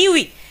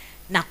hadhihakiwi,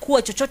 na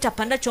kuwa chochote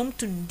apandacho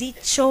mtu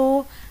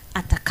ndicho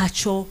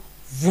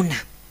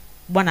atakachovuna.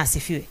 Bwana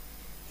asifiwe.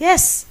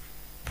 Yes.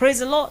 Praise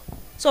the Lord.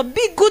 So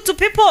be good to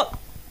people.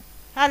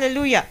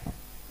 Hallelujah.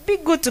 Be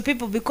good to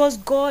people, because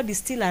God is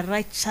still a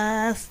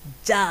righteous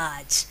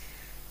judge.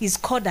 He's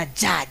called a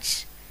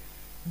judge.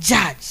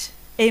 Judge.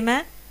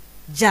 Amen.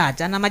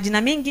 Judge. Ana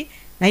majina mingi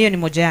na hiyo ni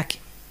moja yake.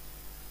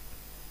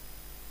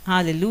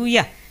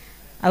 Hallelujah.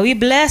 Are we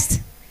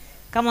blessed?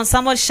 Come on,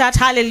 someone shout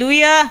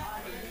hallelujah.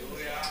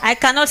 Hallelujah. I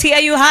cannot hear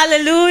you.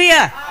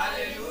 Hallelujah.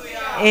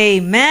 Hallelujah.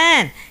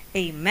 Amen.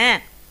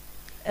 Amen.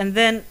 And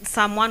then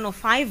Psalm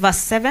 105 verse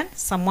 7.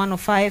 Psalm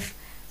 105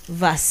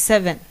 verse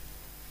 7.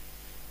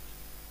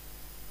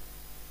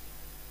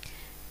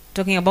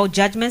 Talking about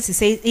judgments, he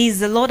says, He is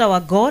the Lord our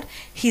God.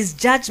 His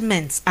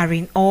judgments are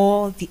in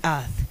all the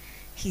earth.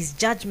 His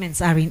judgments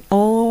are in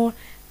all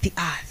the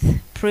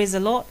earth. Praise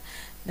the Lord.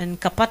 Na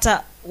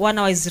nikapata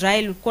wana wa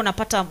Israeli, ulikuwa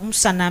napata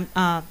Musa na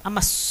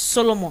ama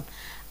Solomon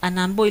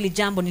anaambiwa ili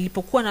jambo,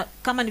 nilipokuwa na,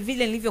 kama ni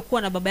vile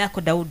nilivyokuwa na baba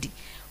yako Daudi,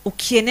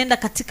 ukienenda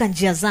katika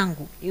njia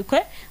zangu. Okay?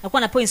 Alikuwa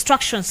anapewa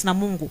instructions na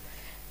Mungu,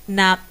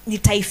 na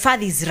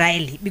nitahifadhi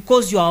Israeli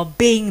because you are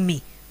obeying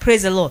me.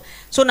 Praise the Lord.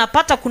 So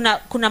napata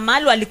kuna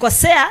mahali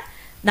alikosea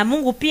na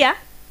Mungu pia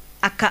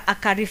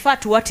aka refer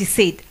to what he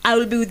said. I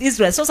will be with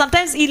Israel. So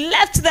sometimes he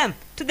left them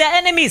to their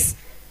enemies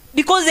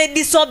because they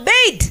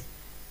disobeyed.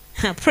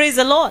 Praise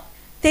the Lord.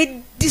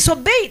 They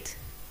disobeyed.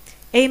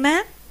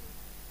 Amen.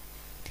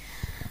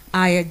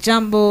 Aya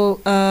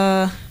jambo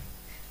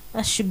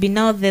that should be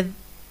now the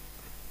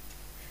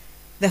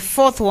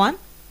fourth one.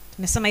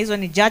 Tumesema hizo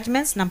ni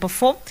judgments. Number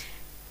 4,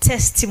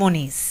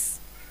 testimonies.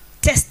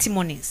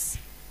 Testimonies.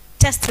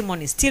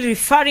 Testimonies, still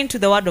referring to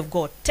the word of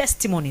God.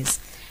 Testimonies.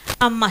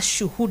 Ama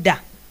shuhuda.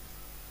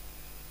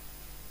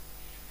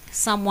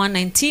 Psalm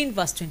 119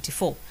 verse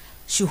 24.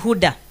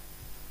 Shuhuda.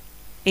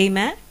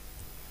 Amen.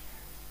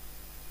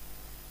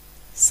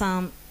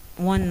 Psalm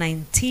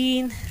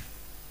 119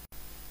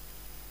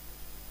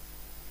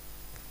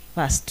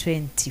 verse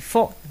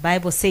 24. The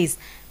Bible says,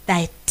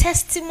 Thy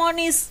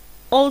testimonies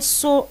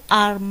also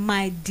are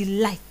my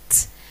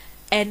delight,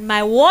 and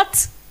my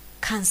what?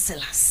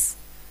 Counselors.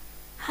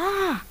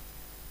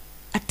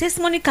 A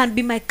testimony can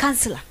be my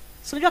counselor.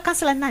 So unajua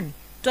counselor nani?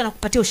 Mtu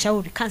anakupatia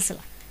ushauri,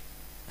 counselor.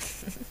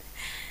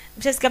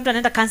 Mshasikia mtu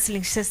anaenda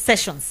counseling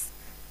sessions.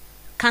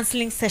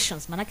 Counseling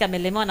sessions. Manake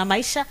amelemewa na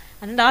maisha,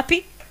 anaenda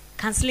wapi?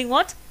 Counseling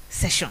what?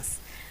 Sessions.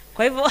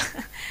 Kwa hivyo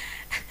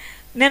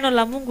neno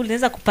la Mungu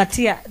linaweza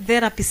kupatia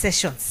therapy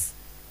sessions.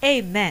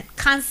 Amen.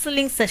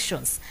 Counseling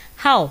sessions.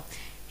 How?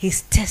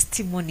 His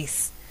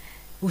testimonies.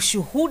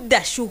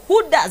 Ushuhuda,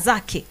 shuhuda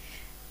zake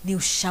ni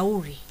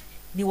ushauri.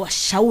 Ni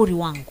washauri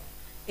wangu.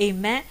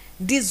 Amen.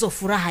 Ndizo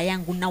furaha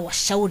yangu na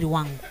washauri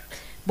wangu.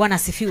 Bwana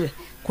asifiwe.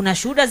 Kuna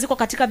shuhuda ziko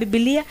katika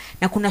Biblia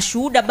na kuna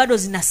shuhuda bado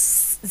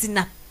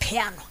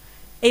zinapeanwa.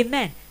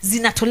 Amen.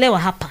 Zinatolewa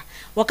hapa.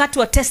 Wakati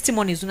wa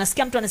testimonies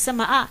unasikia mtu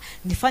anasema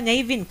nifanya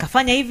hivi,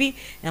 nikafanya hivi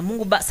na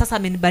Mungu sasa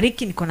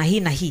amenibariki, niko na hii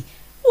na hii.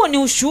 Huo ni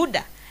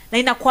ushuhuda. Na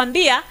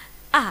inakwambia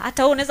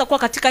hata wewe unaweza kuwa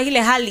katika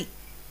ile hali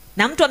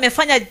na mtu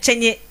amefanya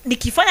chenye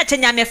nikifanya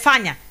chenye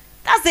amefanya.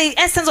 That's the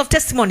essence of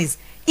testimonies.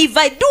 If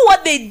I do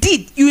what they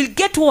did, you will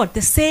get what?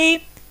 The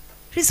same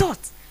result.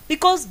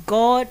 Because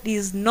God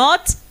is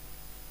not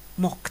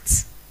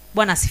mocked.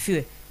 Bwana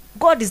asifiwe.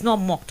 God is not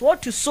mocked.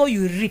 What you sow,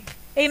 you reap.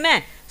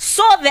 Amen.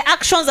 So the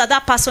actions that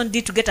that person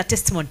did to get a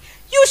testimony,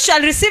 you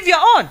shall receive your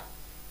own.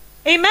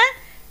 Amen.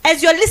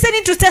 As you're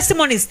listening to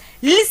testimonies,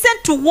 listen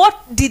to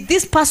what did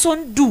this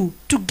person do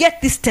to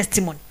get this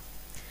testimony.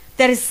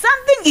 There is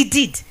something he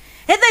did.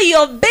 Either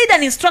you obeyed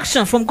an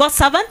instruction from God's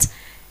servant,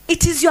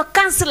 it is your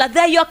counselor. They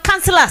are your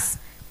counselors.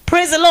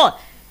 Praise the Lord.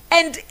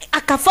 And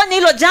akafanya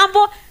hilo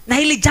jambo na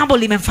hili jambo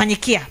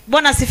limemfanyikia.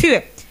 Bwana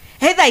asifiwe.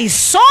 Either he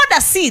sowed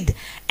a seed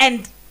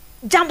and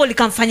jambo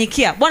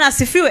likamfanyikia. Bwana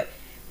asifiwe.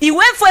 He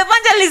went for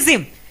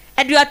evangelism.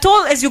 And you are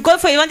told as you go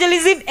for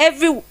evangelism,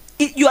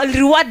 you are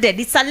rewarded.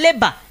 It's a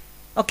labor.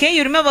 Okay,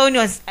 you remember when you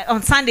was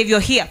on Sunday, you're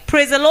here.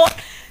 Praise the Lord.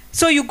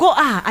 So you go,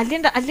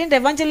 alienda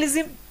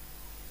evangelism.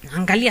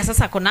 Angalia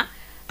sasa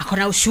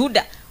akona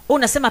ushuhuda.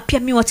 Unasema pia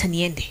mimi wacha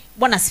niende.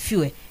 Bwana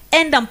asifiwe.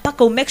 Enda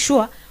mpaka make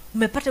sure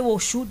umepata huo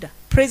ushuhuda.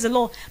 Praise the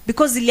Lord.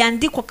 Because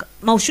ziliandikwa,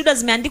 maushuhuda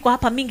zimeandikwa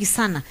hapa mingi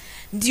sana.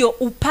 Ndio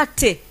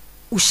upate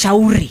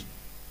ushauri.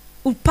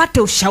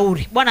 Upate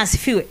ushauri. Bwana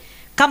asifiwe.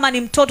 Kama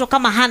ni mtoto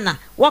kama Hana,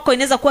 wako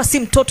inaweza kuwa si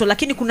mtoto,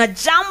 lakini kuna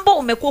jambo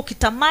umekuwa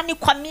ukitamani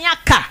kwa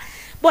miaka.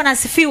 Bwana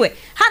asifiwe.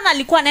 Hana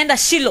alikuwa anaenda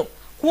Shilo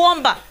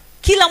kuomba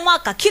kila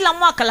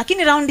mwaka,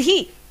 lakini round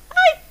hii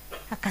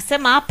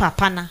akasema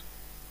hapana.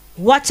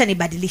 Wacha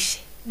nibadilishe.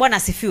 Bwana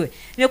asifiwe.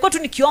 Nimekuwa tu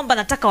nikiomba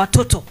nataka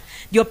watoto.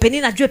 Ndio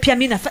Penina ajue pia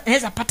mimi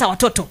naweza pata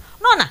watoto.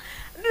 Unaona?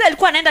 Ndio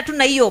alikuwa anaenda tu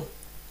na hiyo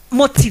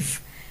motive.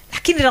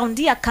 Lakini round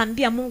hii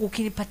akaambia Mungu,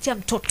 ukinipatia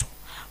mtoto,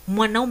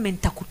 mwanaume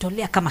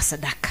nitakutolea kama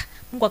sadaka.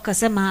 Mungu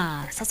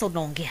akasema sasa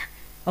unaongea.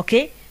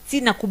 Okay?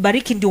 Si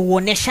nakubariki ndio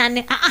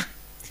uoneshane.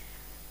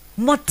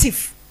 Motive.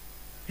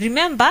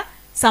 Remember,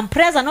 some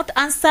prayers are not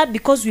answered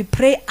because we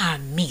pray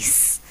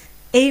amiss.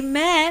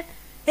 Amen.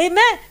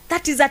 Amen.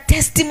 That is a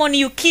testimony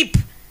you keep.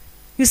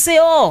 You say,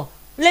 oh,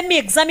 let me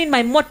examine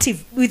my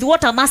motive with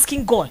what I'm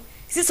asking God.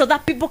 Is it so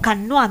that people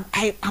can know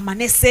I'm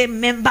an SA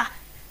member?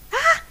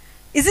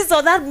 Is it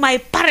so that my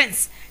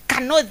parents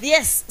can know,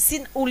 yes,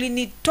 sin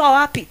ulinitoa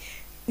wapi,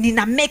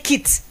 nina make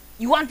it.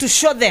 You want to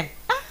show them.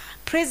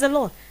 Praise the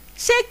Lord.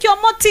 Check your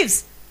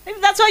motives. Maybe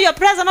that's why your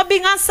prayers are not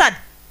being answered.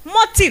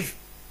 Motive.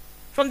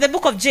 From the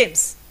book of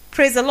James.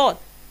 Praise the Lord.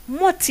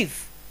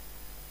 Motive.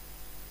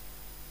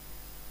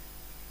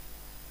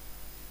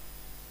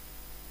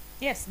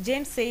 Yes,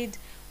 James said,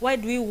 why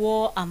do we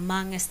war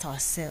amongst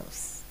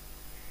ourselves?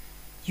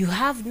 You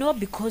have not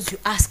because you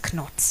ask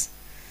not.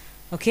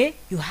 Okay?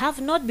 You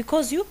have not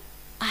because you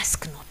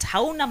ask not.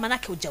 Hauna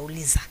manake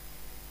hujauliza.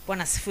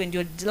 Bwana asifiwe.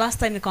 Ndio last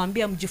time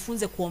nikamwambia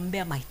mjifunze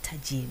kuombea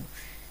mahitaji yenu.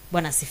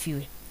 Bwana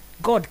asifiwe.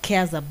 God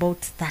cares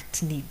about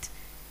that need.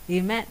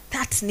 Amen.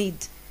 That need.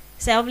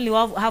 Say, I only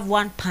have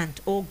one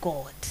pant. Oh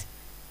God.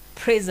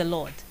 Praise the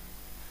Lord.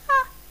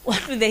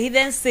 What will the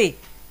heathen say?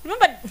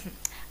 Remember,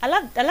 I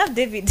love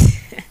David.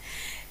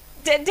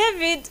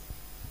 David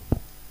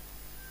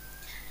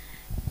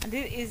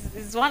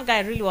is one guy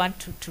I really want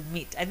to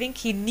meet. I think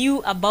he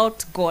knew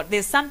about God.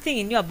 There's something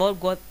he knew about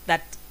God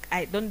that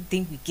I don't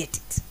think we get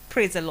it.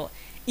 Praise the Lord.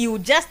 He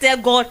would just tell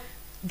God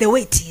the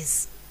way it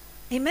is.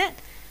 Amen.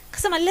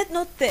 Because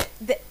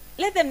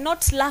let them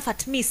not laugh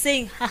at me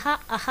saying,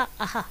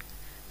 aha.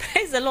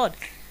 Praise the Lord.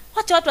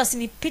 Wacha watu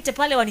wasinipite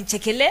pale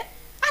wanichekele.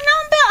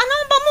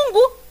 Anaomba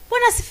Mungu.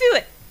 Bwana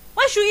asifiwe.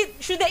 Why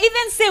should they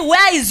even say,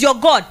 where is your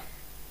God?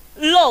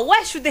 Lord,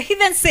 why should the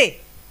heathen say?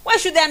 Why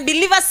should the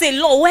unbelievers say,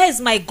 Lord, where is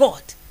my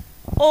God?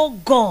 Oh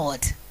God.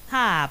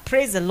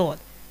 Praise the Lord.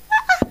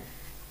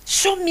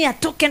 Show me a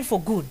token for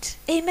good.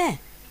 Amen.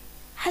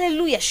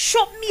 Hallelujah.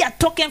 Show me a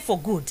token for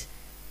good.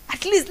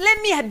 At least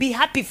let me be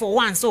happy for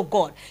once, oh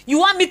God. You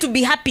want me to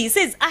be happy. He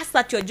says, ask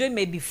that your joy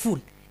may be full.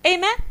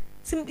 Amen.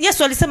 Yes,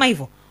 walisema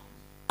hivyo.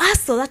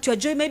 Ask so that your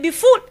joy may be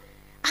full.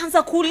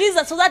 Anza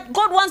kuuliza so that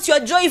God wants your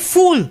joy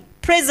full.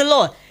 Praise the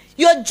Lord.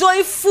 Your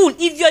joy full.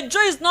 If your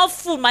joy is not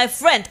full, my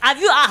friend,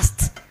 have you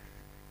asked?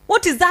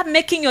 What is that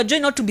making your joy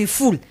not to be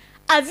full?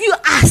 Have you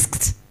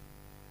asked?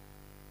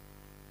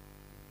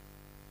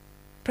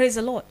 Praise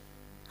the Lord.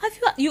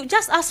 You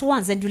just asked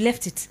once and you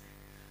left it.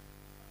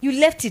 You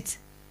left it.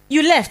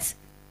 You left.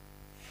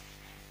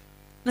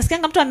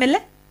 Nasikianga mtu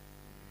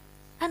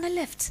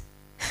left.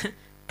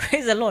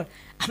 Praise the Lord.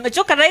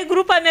 Amechoka na hii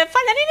group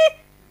amefanya nini?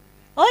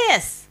 Oh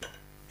yes.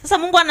 Sasa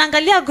Mungu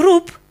anaangalia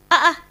group.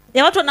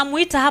 Ya watu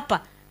wanamuita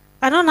hapa.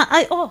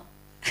 Anaona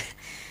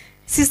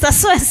Sister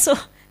so and so.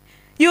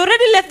 You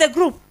already left the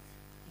group.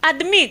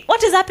 Admit.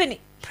 What is happening?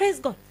 Praise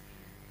God.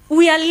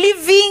 We are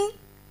living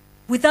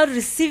without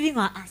receiving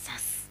our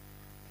answers.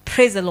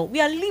 Praise the Lord.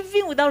 We are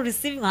living without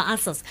receiving our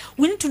answers.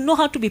 We need to know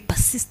how to be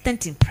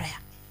persistent in prayer.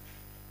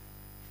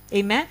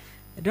 Amen.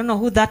 I don't know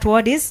who that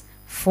word is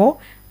for,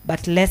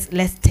 but let's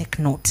take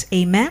note.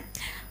 Amen.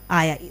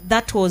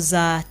 That was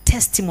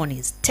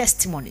testimonies.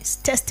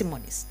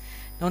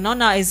 Na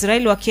unaona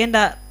Israeli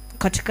wakienda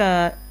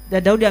katika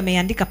Daudi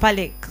ameandika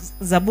pale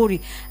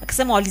Zaburi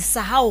akisema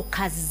walisahau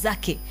kazi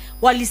zake.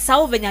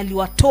 Walisahau venye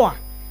aliwatoa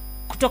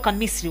kutoka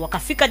Misri,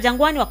 wakafika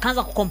jangwani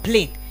wakaanza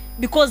kucomplain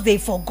because they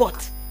forgot.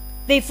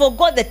 They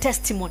forgot the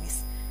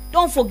testimonies.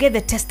 Don't forget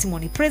the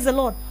testimony. Praise the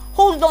Lord.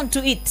 Hold on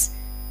to it.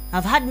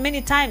 I've had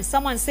many times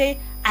someone say,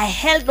 I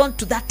held on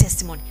to that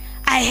testimony.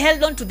 I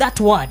held on to that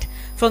word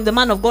from the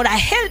man of God. I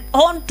held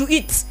on to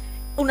it.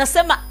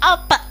 Unasema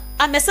hapa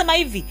amesema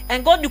hivi,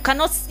 and God,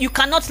 you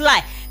cannot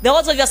lie. The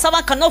words of your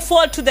servant cannot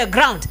fall to the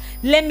ground.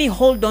 Let me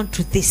hold on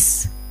to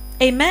this.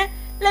 Amen.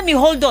 Let me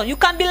hold on. You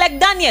can be like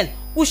Daniel,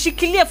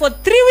 ushikilie for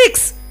 3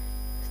 weeks.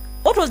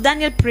 What was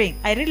Daniel praying?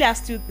 I really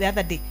asked you the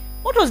other day.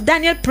 What was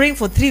Daniel praying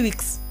for 3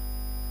 weeks?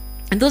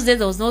 And those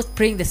days I was not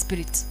praying the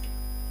Spirit.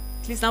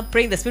 At least now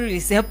praying the Spirit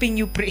is helping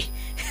you pray.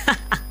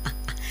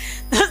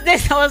 Those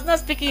days I was not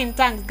speaking in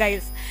tongues,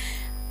 guys.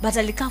 But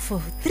alikaa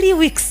for 3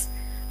 weeks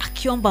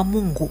akiomba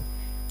Mungu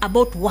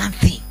about one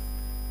thing.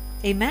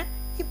 Amen.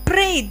 He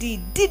prayed, he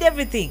did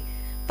everything.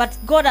 But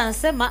God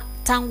anasema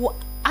tangu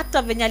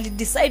hata venye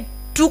alidecide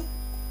tu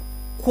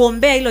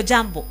kuombea hilo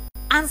jambo,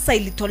 answer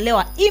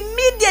ilitolewa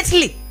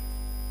immediately.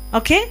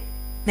 Okay?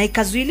 Na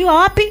ikazuiliwa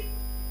wapi?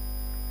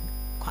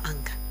 Kwa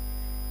anga.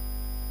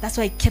 That's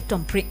why he kept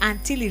on praying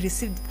until he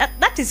received.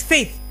 That is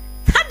faith.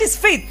 That is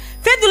faith.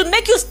 Faith will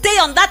make you stay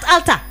on that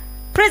altar.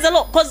 Praise the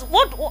Lord. Because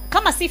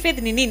kama si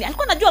faith ni nini?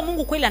 Alikuwa anajua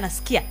Mungu kweli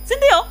anasikia. Si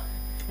ndio?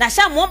 Na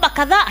ashamuomba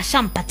kadhaa,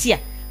 ashampatia.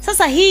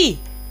 Sasa hii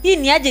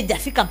ni aje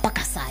jafika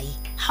mpaka saa hii?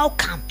 How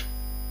come?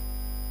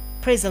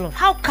 Praise the Lord.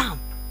 How come?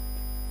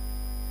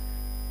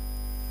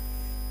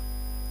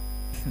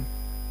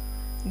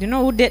 You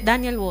know who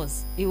Daniel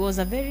was? He was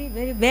a very,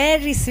 very,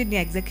 very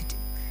senior executive.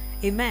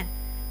 Amen.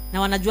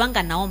 Na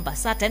wanajuanga naomba.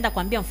 Sasa ataenda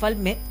kuambia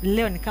mfalme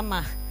leo ni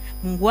kama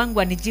Mungu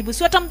wangu anijibu.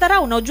 Si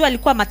watamdharau, unajua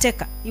alikuwa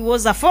mateka. He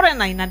was a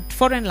foreigner in a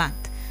foreign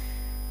land.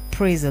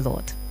 Praise the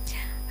Lord.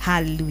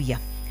 Hallelujah.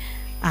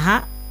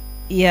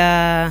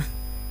 Ya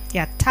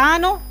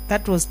tano,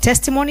 that was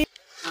testimony.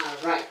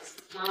 All right.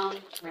 Psalm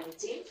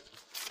 19.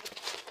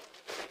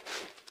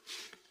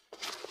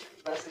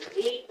 Verse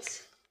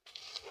 8.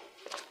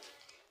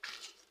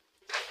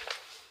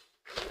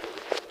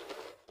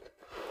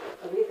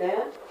 Are we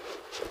there?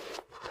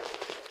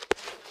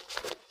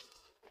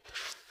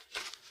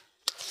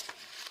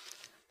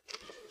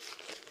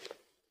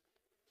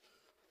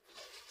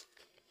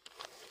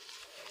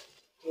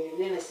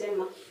 Biblia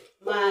inasema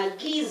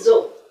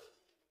maagizo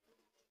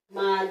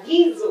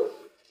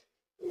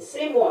the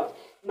same word.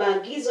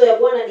 Maagizo ya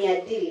Bwana ni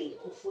adili,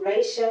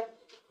 hufurahisha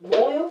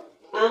moyo.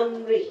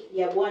 Amri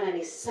ya Bwana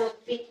ni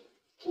safi,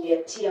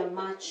 kuyatia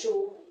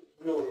macho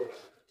nuru.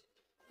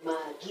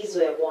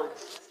 Maagizo ya Bwana,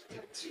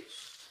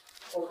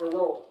 of the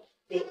Lord,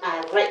 they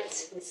are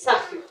right, ni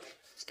safi.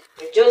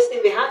 Rejoice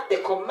in the heart. The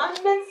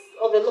commandments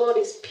of the Lord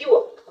is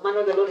pure. The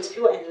commandment of the Lord is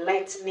pure,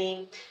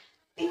 enlightening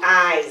the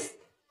eyes.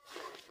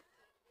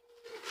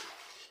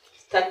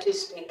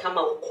 Statutes ni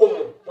kama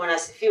hukumu. Bwana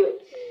asifiwe.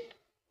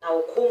 Na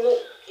hukumu,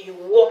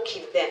 you walk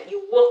in them.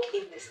 You walk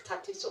in the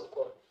statutes of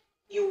God.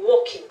 You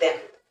walk in them.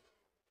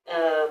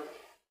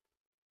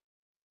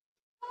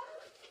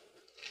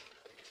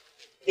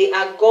 They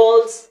are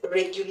God's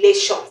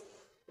regulations.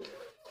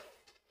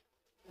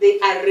 They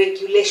are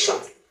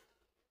regulations.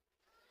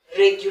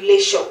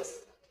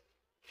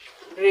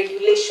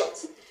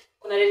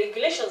 Kuna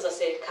regulations za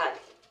serikali.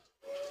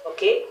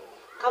 Okay?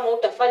 Kama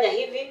utafanya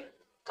hivi,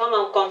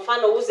 kama kwa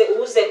mfano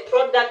uuze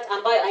product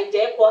ambayo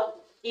haijawekwa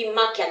hii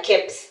mark ya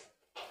KEBS.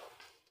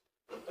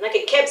 Manake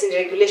KEBS ni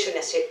regulation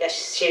ya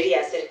sheria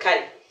ya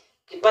serikali.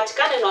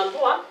 Kipatikane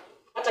naambiwa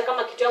hata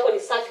kama kitu yako ni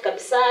safi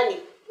kabisa,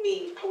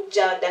 ni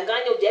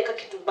hujadanganya, hujaweka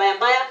kitu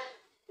mbaya,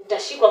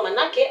 utashikwa,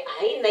 manake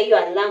haina hiyo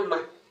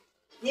alama.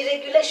 Ni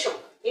regulation.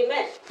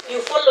 Amen.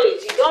 You follow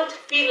it. You don't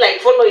feel like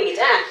following it.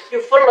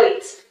 You follow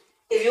it.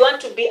 If you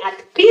want to be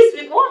at peace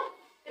with what?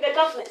 With the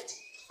government.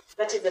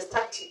 That is the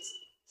statutes.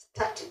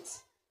 Statutes.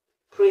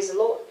 Praise the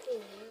Lord.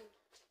 Mm-hmm.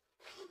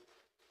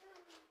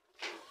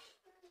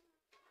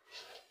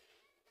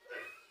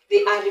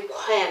 They are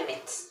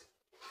requirements.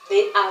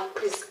 They are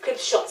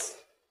prescriptions.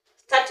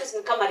 Statutes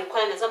ni kama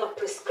requirements ama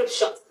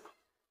prescriptions.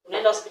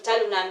 Unaenda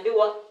hospitali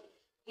unaambiwa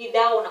hii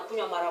dawa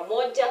unakunywa mara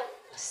moja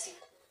kwa siku.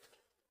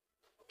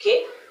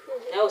 Okay?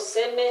 Na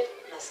useme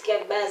nasikia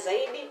vibaya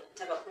zaidi,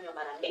 nataka kunywa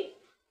mara 2.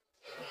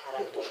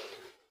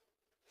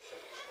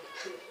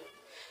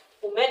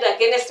 Umeenda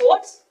against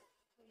what?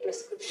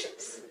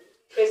 Prescriptions.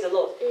 Praise the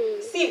Lord.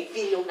 Si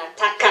vile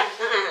unataka.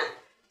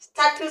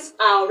 Statutes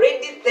are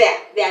already there.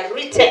 They are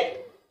written.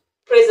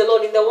 Praise the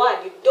Lord in the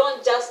word. You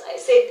don't just, I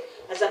said,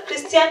 as a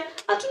Christian,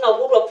 hatuna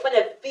uhuru wa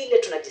kufanya vile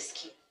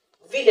tunajisikia,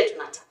 vile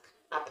tunataka.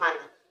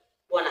 Hapana.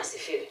 Bwana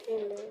asifiwe.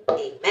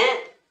 Amen.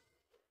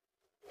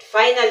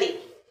 Finally,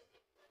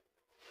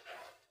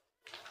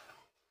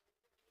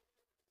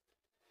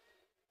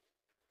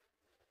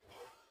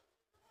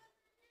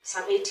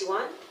 Psalm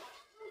 81.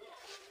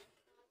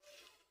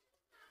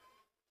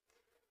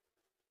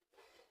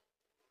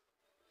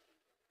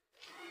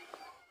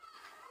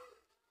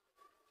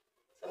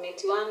 Psalm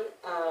 81,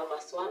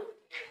 verse 1.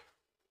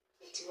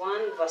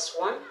 81, verse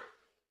 1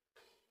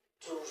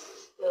 to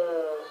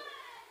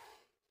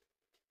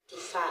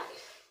 5.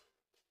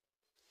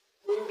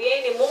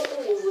 Mwimbieni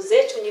Mungu nguvu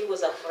zetu nyimbo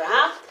za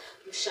furaha,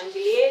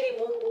 mshangilieni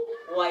Mungu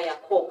wa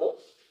Yakobo.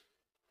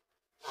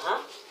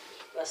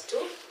 Verse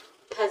 2.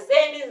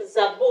 Pazeni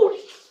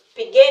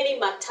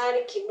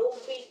matari,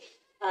 kinubi,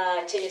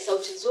 chenye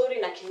sauti nzuri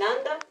na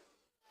kinanda.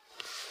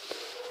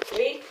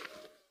 3.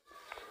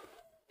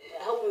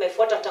 Hapo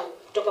mmefuata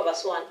kutoka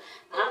verse 1.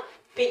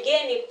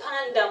 Pigeni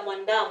panda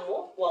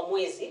mwandamo wa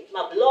mwezi,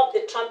 blow up the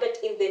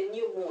trumpet in the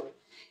new moon,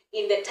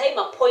 in the time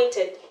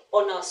appointed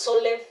on our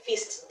solemn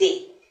feast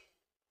day.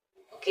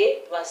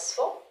 Okay,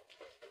 verse 4.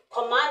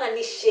 Kwa maana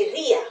ni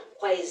sheria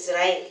kwa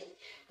Israeli,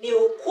 ni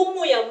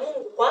hukumu ya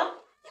Mungu kwa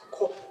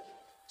Yakobo.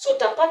 So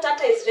utapata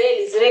hata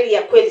Israeli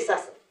ya kweli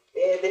sasa,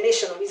 the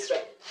nation of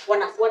Israel,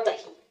 wanafuata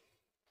hii.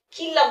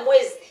 Kila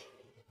mwezi,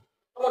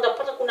 kama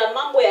utapata kuna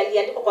mambo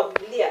yaliandikwa kwa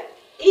Biblia,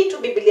 hii tu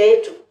Biblia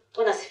yetu,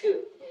 tunasifiwe.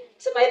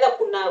 Sema either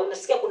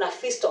unasikia kuna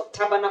Feast of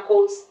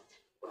Tabernacles,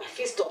 kuna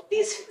Feast of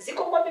this,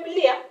 ziko kwa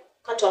Biblia,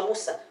 wakati wa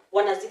Musa,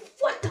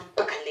 wanazifuata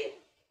mpaka leo.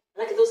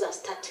 Like those are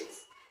statutes.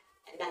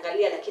 And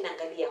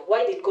angalia,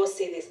 why did God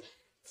say this?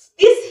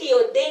 This he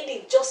ordained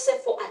in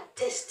Joseph for a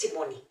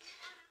testimony.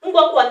 Mungu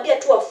hakuambia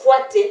tu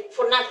wafuate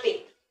for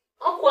nothing.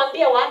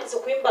 Hakuambia waanze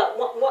kuimba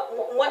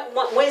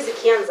mwezi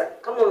kianza,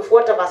 kama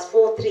umefuata verse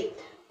 4:3.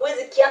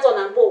 Mwezi kianza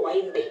wanaambiwa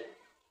waimbe.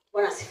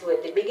 Bwana sifiwe.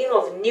 The beginning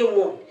of new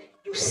moon,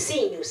 you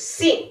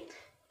sing.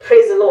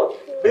 Praise the Lord.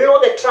 Blow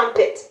the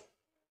trumpet.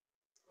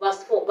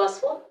 Verse 4.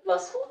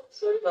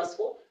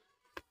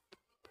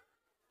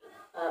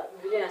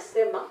 Biblia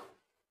inasema,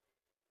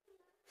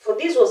 for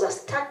this was a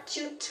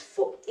statute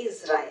for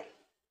Israel.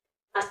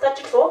 A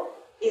statute for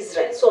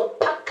Israel. So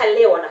mpaka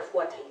leo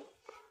wanafuata hii.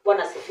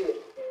 Bwana sifiwe.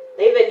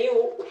 Na even you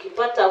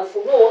ukipata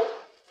Ufunuo,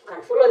 you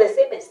can follow the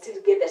same and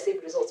still get the same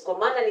results. Kwa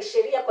maana ni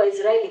sheria kwa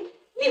Israeli,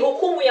 ni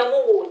hukumu ya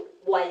Mungu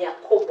wa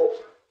Yakobo.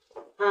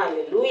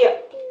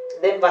 Hallelujah.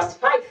 Then verse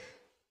 5.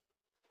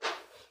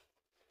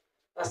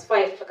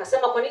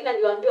 Akasema kwa nini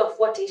aliwaambia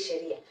wafuate hii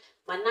sheria?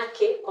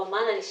 Manake kwa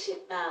maana ni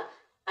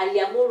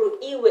aliamuru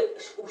iwe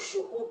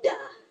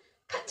ushuhuda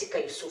katika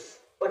Yusufu.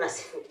 Bwana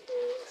sifiwe.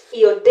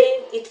 He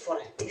ordained it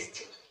for a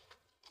testimony.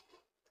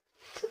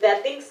 So there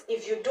are things,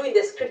 if you do in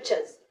the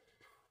scriptures,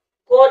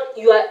 God,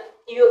 you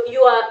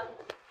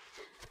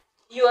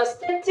are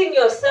setting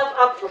yourself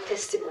up for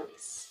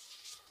testimonies.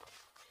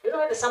 You know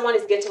when someone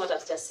is getting what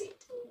I've just said.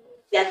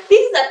 There are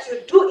things that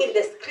you do in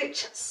the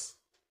scriptures.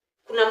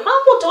 Kuna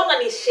mambo utaona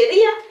ni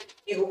sheria,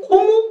 ni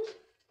hukumu,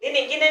 ni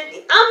nyingine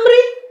ni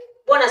amri.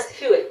 Bwana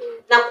sifiwe.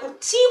 Na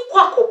kutii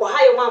kwako kwa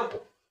hayo mambo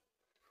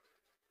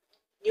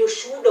ni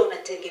ushuhuda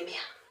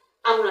unategemea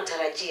ama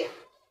unatarajia.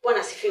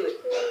 Bwana sifiwe.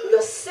 You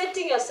are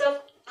setting yourself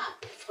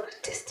up for a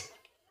testimony.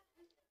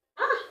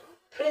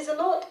 Praise the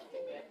Lord.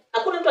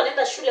 Hakuna mtu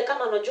anaenda shule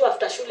kama unajua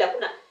after shule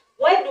hakuna.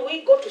 Why do we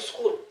go to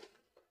school?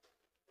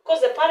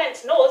 Because the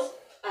parent knows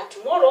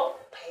tomorrow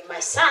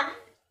my son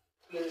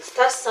will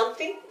start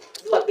something,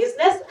 do a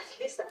business, at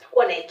least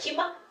atakuwa na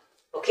hekima,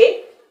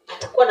 okay?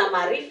 Atakuwa na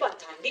maarifa,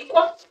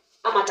 ataandikwa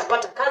ama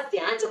atapata kazi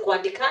aanze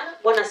kuandikana.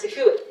 Bwana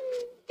sifiwe.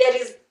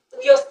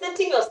 You're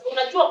setting yourself,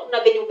 unajua kuna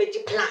venye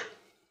umejiplan.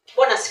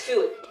 Bwana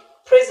sifiwe.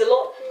 Praise the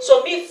Lord.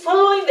 So me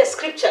following the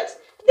scriptures,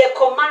 the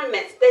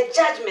commandments, the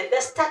judgment,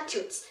 the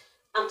statutes,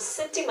 I'm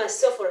setting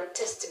myself for a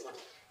testimony.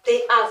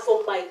 They are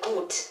for my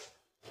good.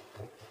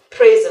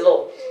 Praise the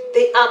Lord.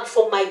 They are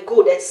for my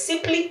good. And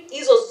simply,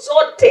 hizo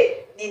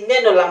zote ni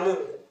neno la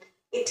Mungu.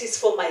 It is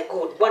for my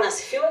good. Bwana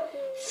sifiwe.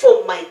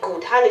 For my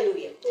good.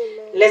 Hallelujah.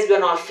 Amen. Let's be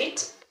on our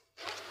feet.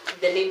 In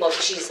the name of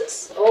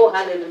Jesus. Oh,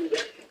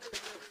 hallelujah.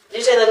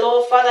 You say, the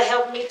Lord, Father,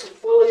 help me to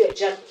follow your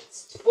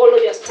judgments, to follow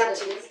your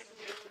statutes.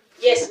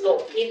 Yes,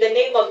 Lord. In the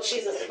name of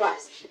Jesus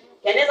Christ.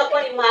 Yanaweza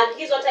kuwa ni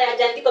maagizo hata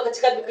yajaandikwa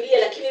katika Biblia,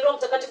 lakini Roho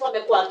Mtakatifu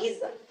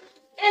amekuagiza.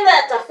 Enda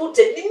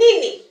yatafute. Ni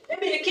nini?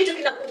 Maybe ni kitu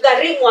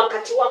kinakugharimu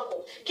wakati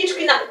wako. Kitu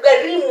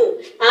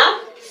kinakugharimu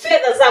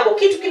fedha zako.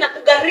 Kitu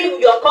kinakugharimu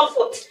your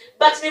comfort.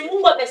 But ni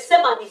Mungu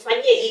amesema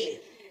nifanyie hili.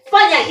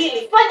 Fanya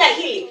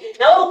hili.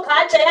 Na wewe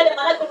ukaacha yale,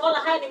 maana unaona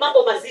haya ni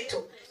mambo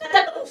mazito.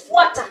 Nataka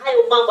kufuata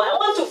hayo mambo. I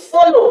want to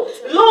follow.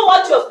 Lord,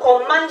 what you have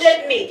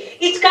commanded me.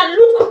 It can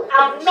look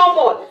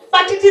abnormal,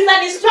 but it is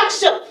an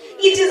instruction.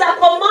 It is a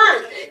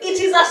command. It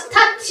is a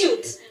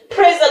statute.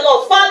 Praise the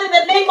Lord. Father, in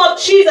the name of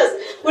Jesus,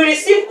 we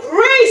receive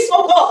grace,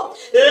 oh God,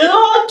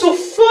 Lord, to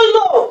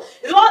follow,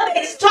 Lord, the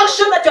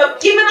instruction that you have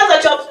given us,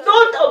 that you have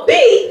not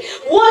obeyed,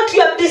 what you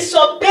have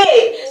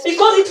disobeyed,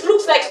 because it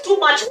looks like too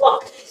much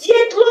work.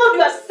 Yet, Lord,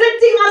 you are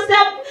setting us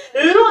up,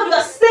 Lord, you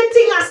are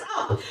setting us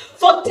up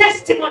for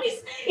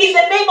testimonies. In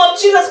the name of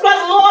Jesus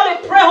Christ, Lord, I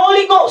pray,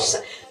 Holy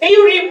Ghost, may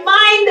you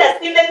remind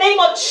us in the name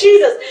of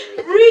Jesus,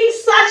 bring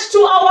such to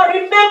our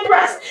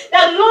remembrance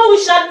that, Lord,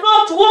 we shall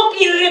not walk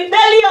in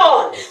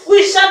rebellion.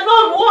 We shall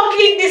not walk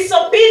in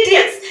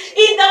disobedience.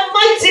 In the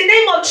mighty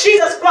name of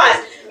Jesus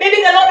Christ.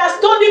 Maybe the Lord has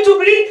told you to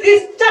read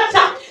this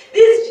chapter,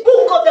 this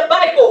book of the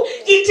Bible.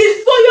 It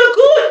is for your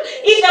good.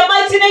 In the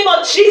mighty name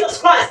of Jesus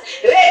Christ.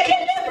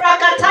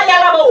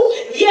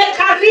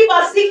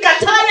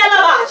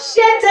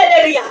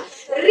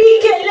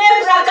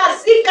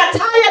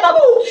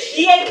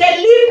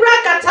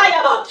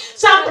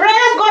 Some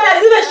prayers God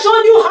has even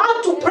shown you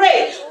how to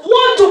pray.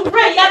 What to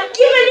pray. He has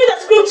given you the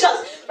scriptures.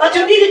 But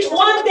you did it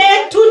 1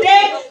 day, 2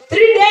 days,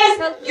 3 days.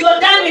 You are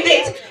done with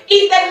it.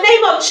 In the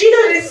name of Jesus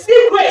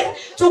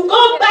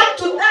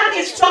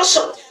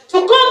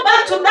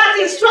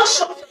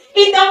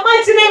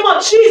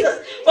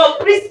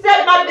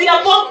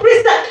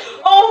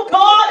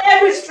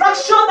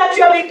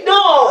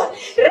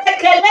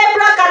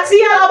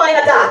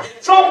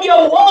from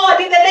your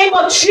word in the name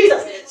of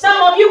Jesus.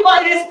 Some of you,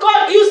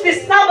 God used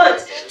this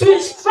servant to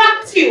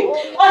instruct you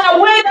on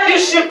a way that you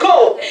should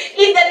go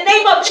in the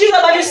name of Jesus.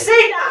 But you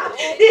say that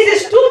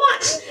this is too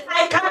much.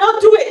 I cannot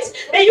do it.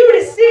 May you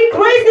receive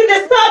grace in the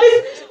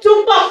service to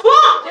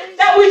perform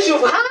that which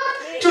you've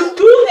had, to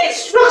do the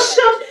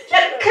instruction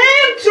that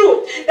came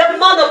through the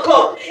man of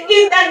God.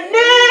 In the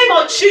name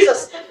of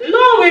Jesus,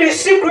 Lord, we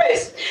receive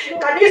grace.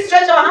 Can we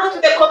stretch our hands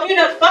to the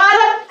communion?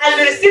 Father, as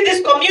we receive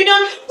this communion,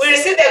 we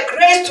receive the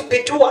grace to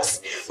be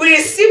doers. We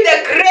receive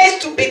the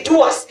grace to be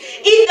doers.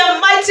 In the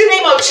mighty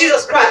name of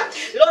Jesus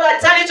Christ. Lord, I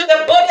turn into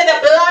the body and the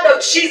blood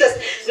of Jesus.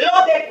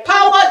 Lord, the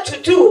power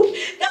to do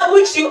that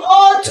which you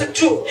ought to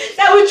do,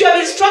 that which you have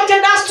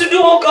instructed us to do,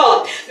 oh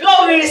God.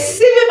 Lord, we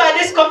receive it by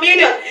this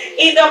communion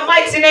in the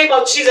mighty name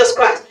of Jesus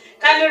Christ.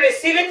 Can you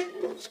receive it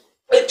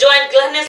with joy and gladness?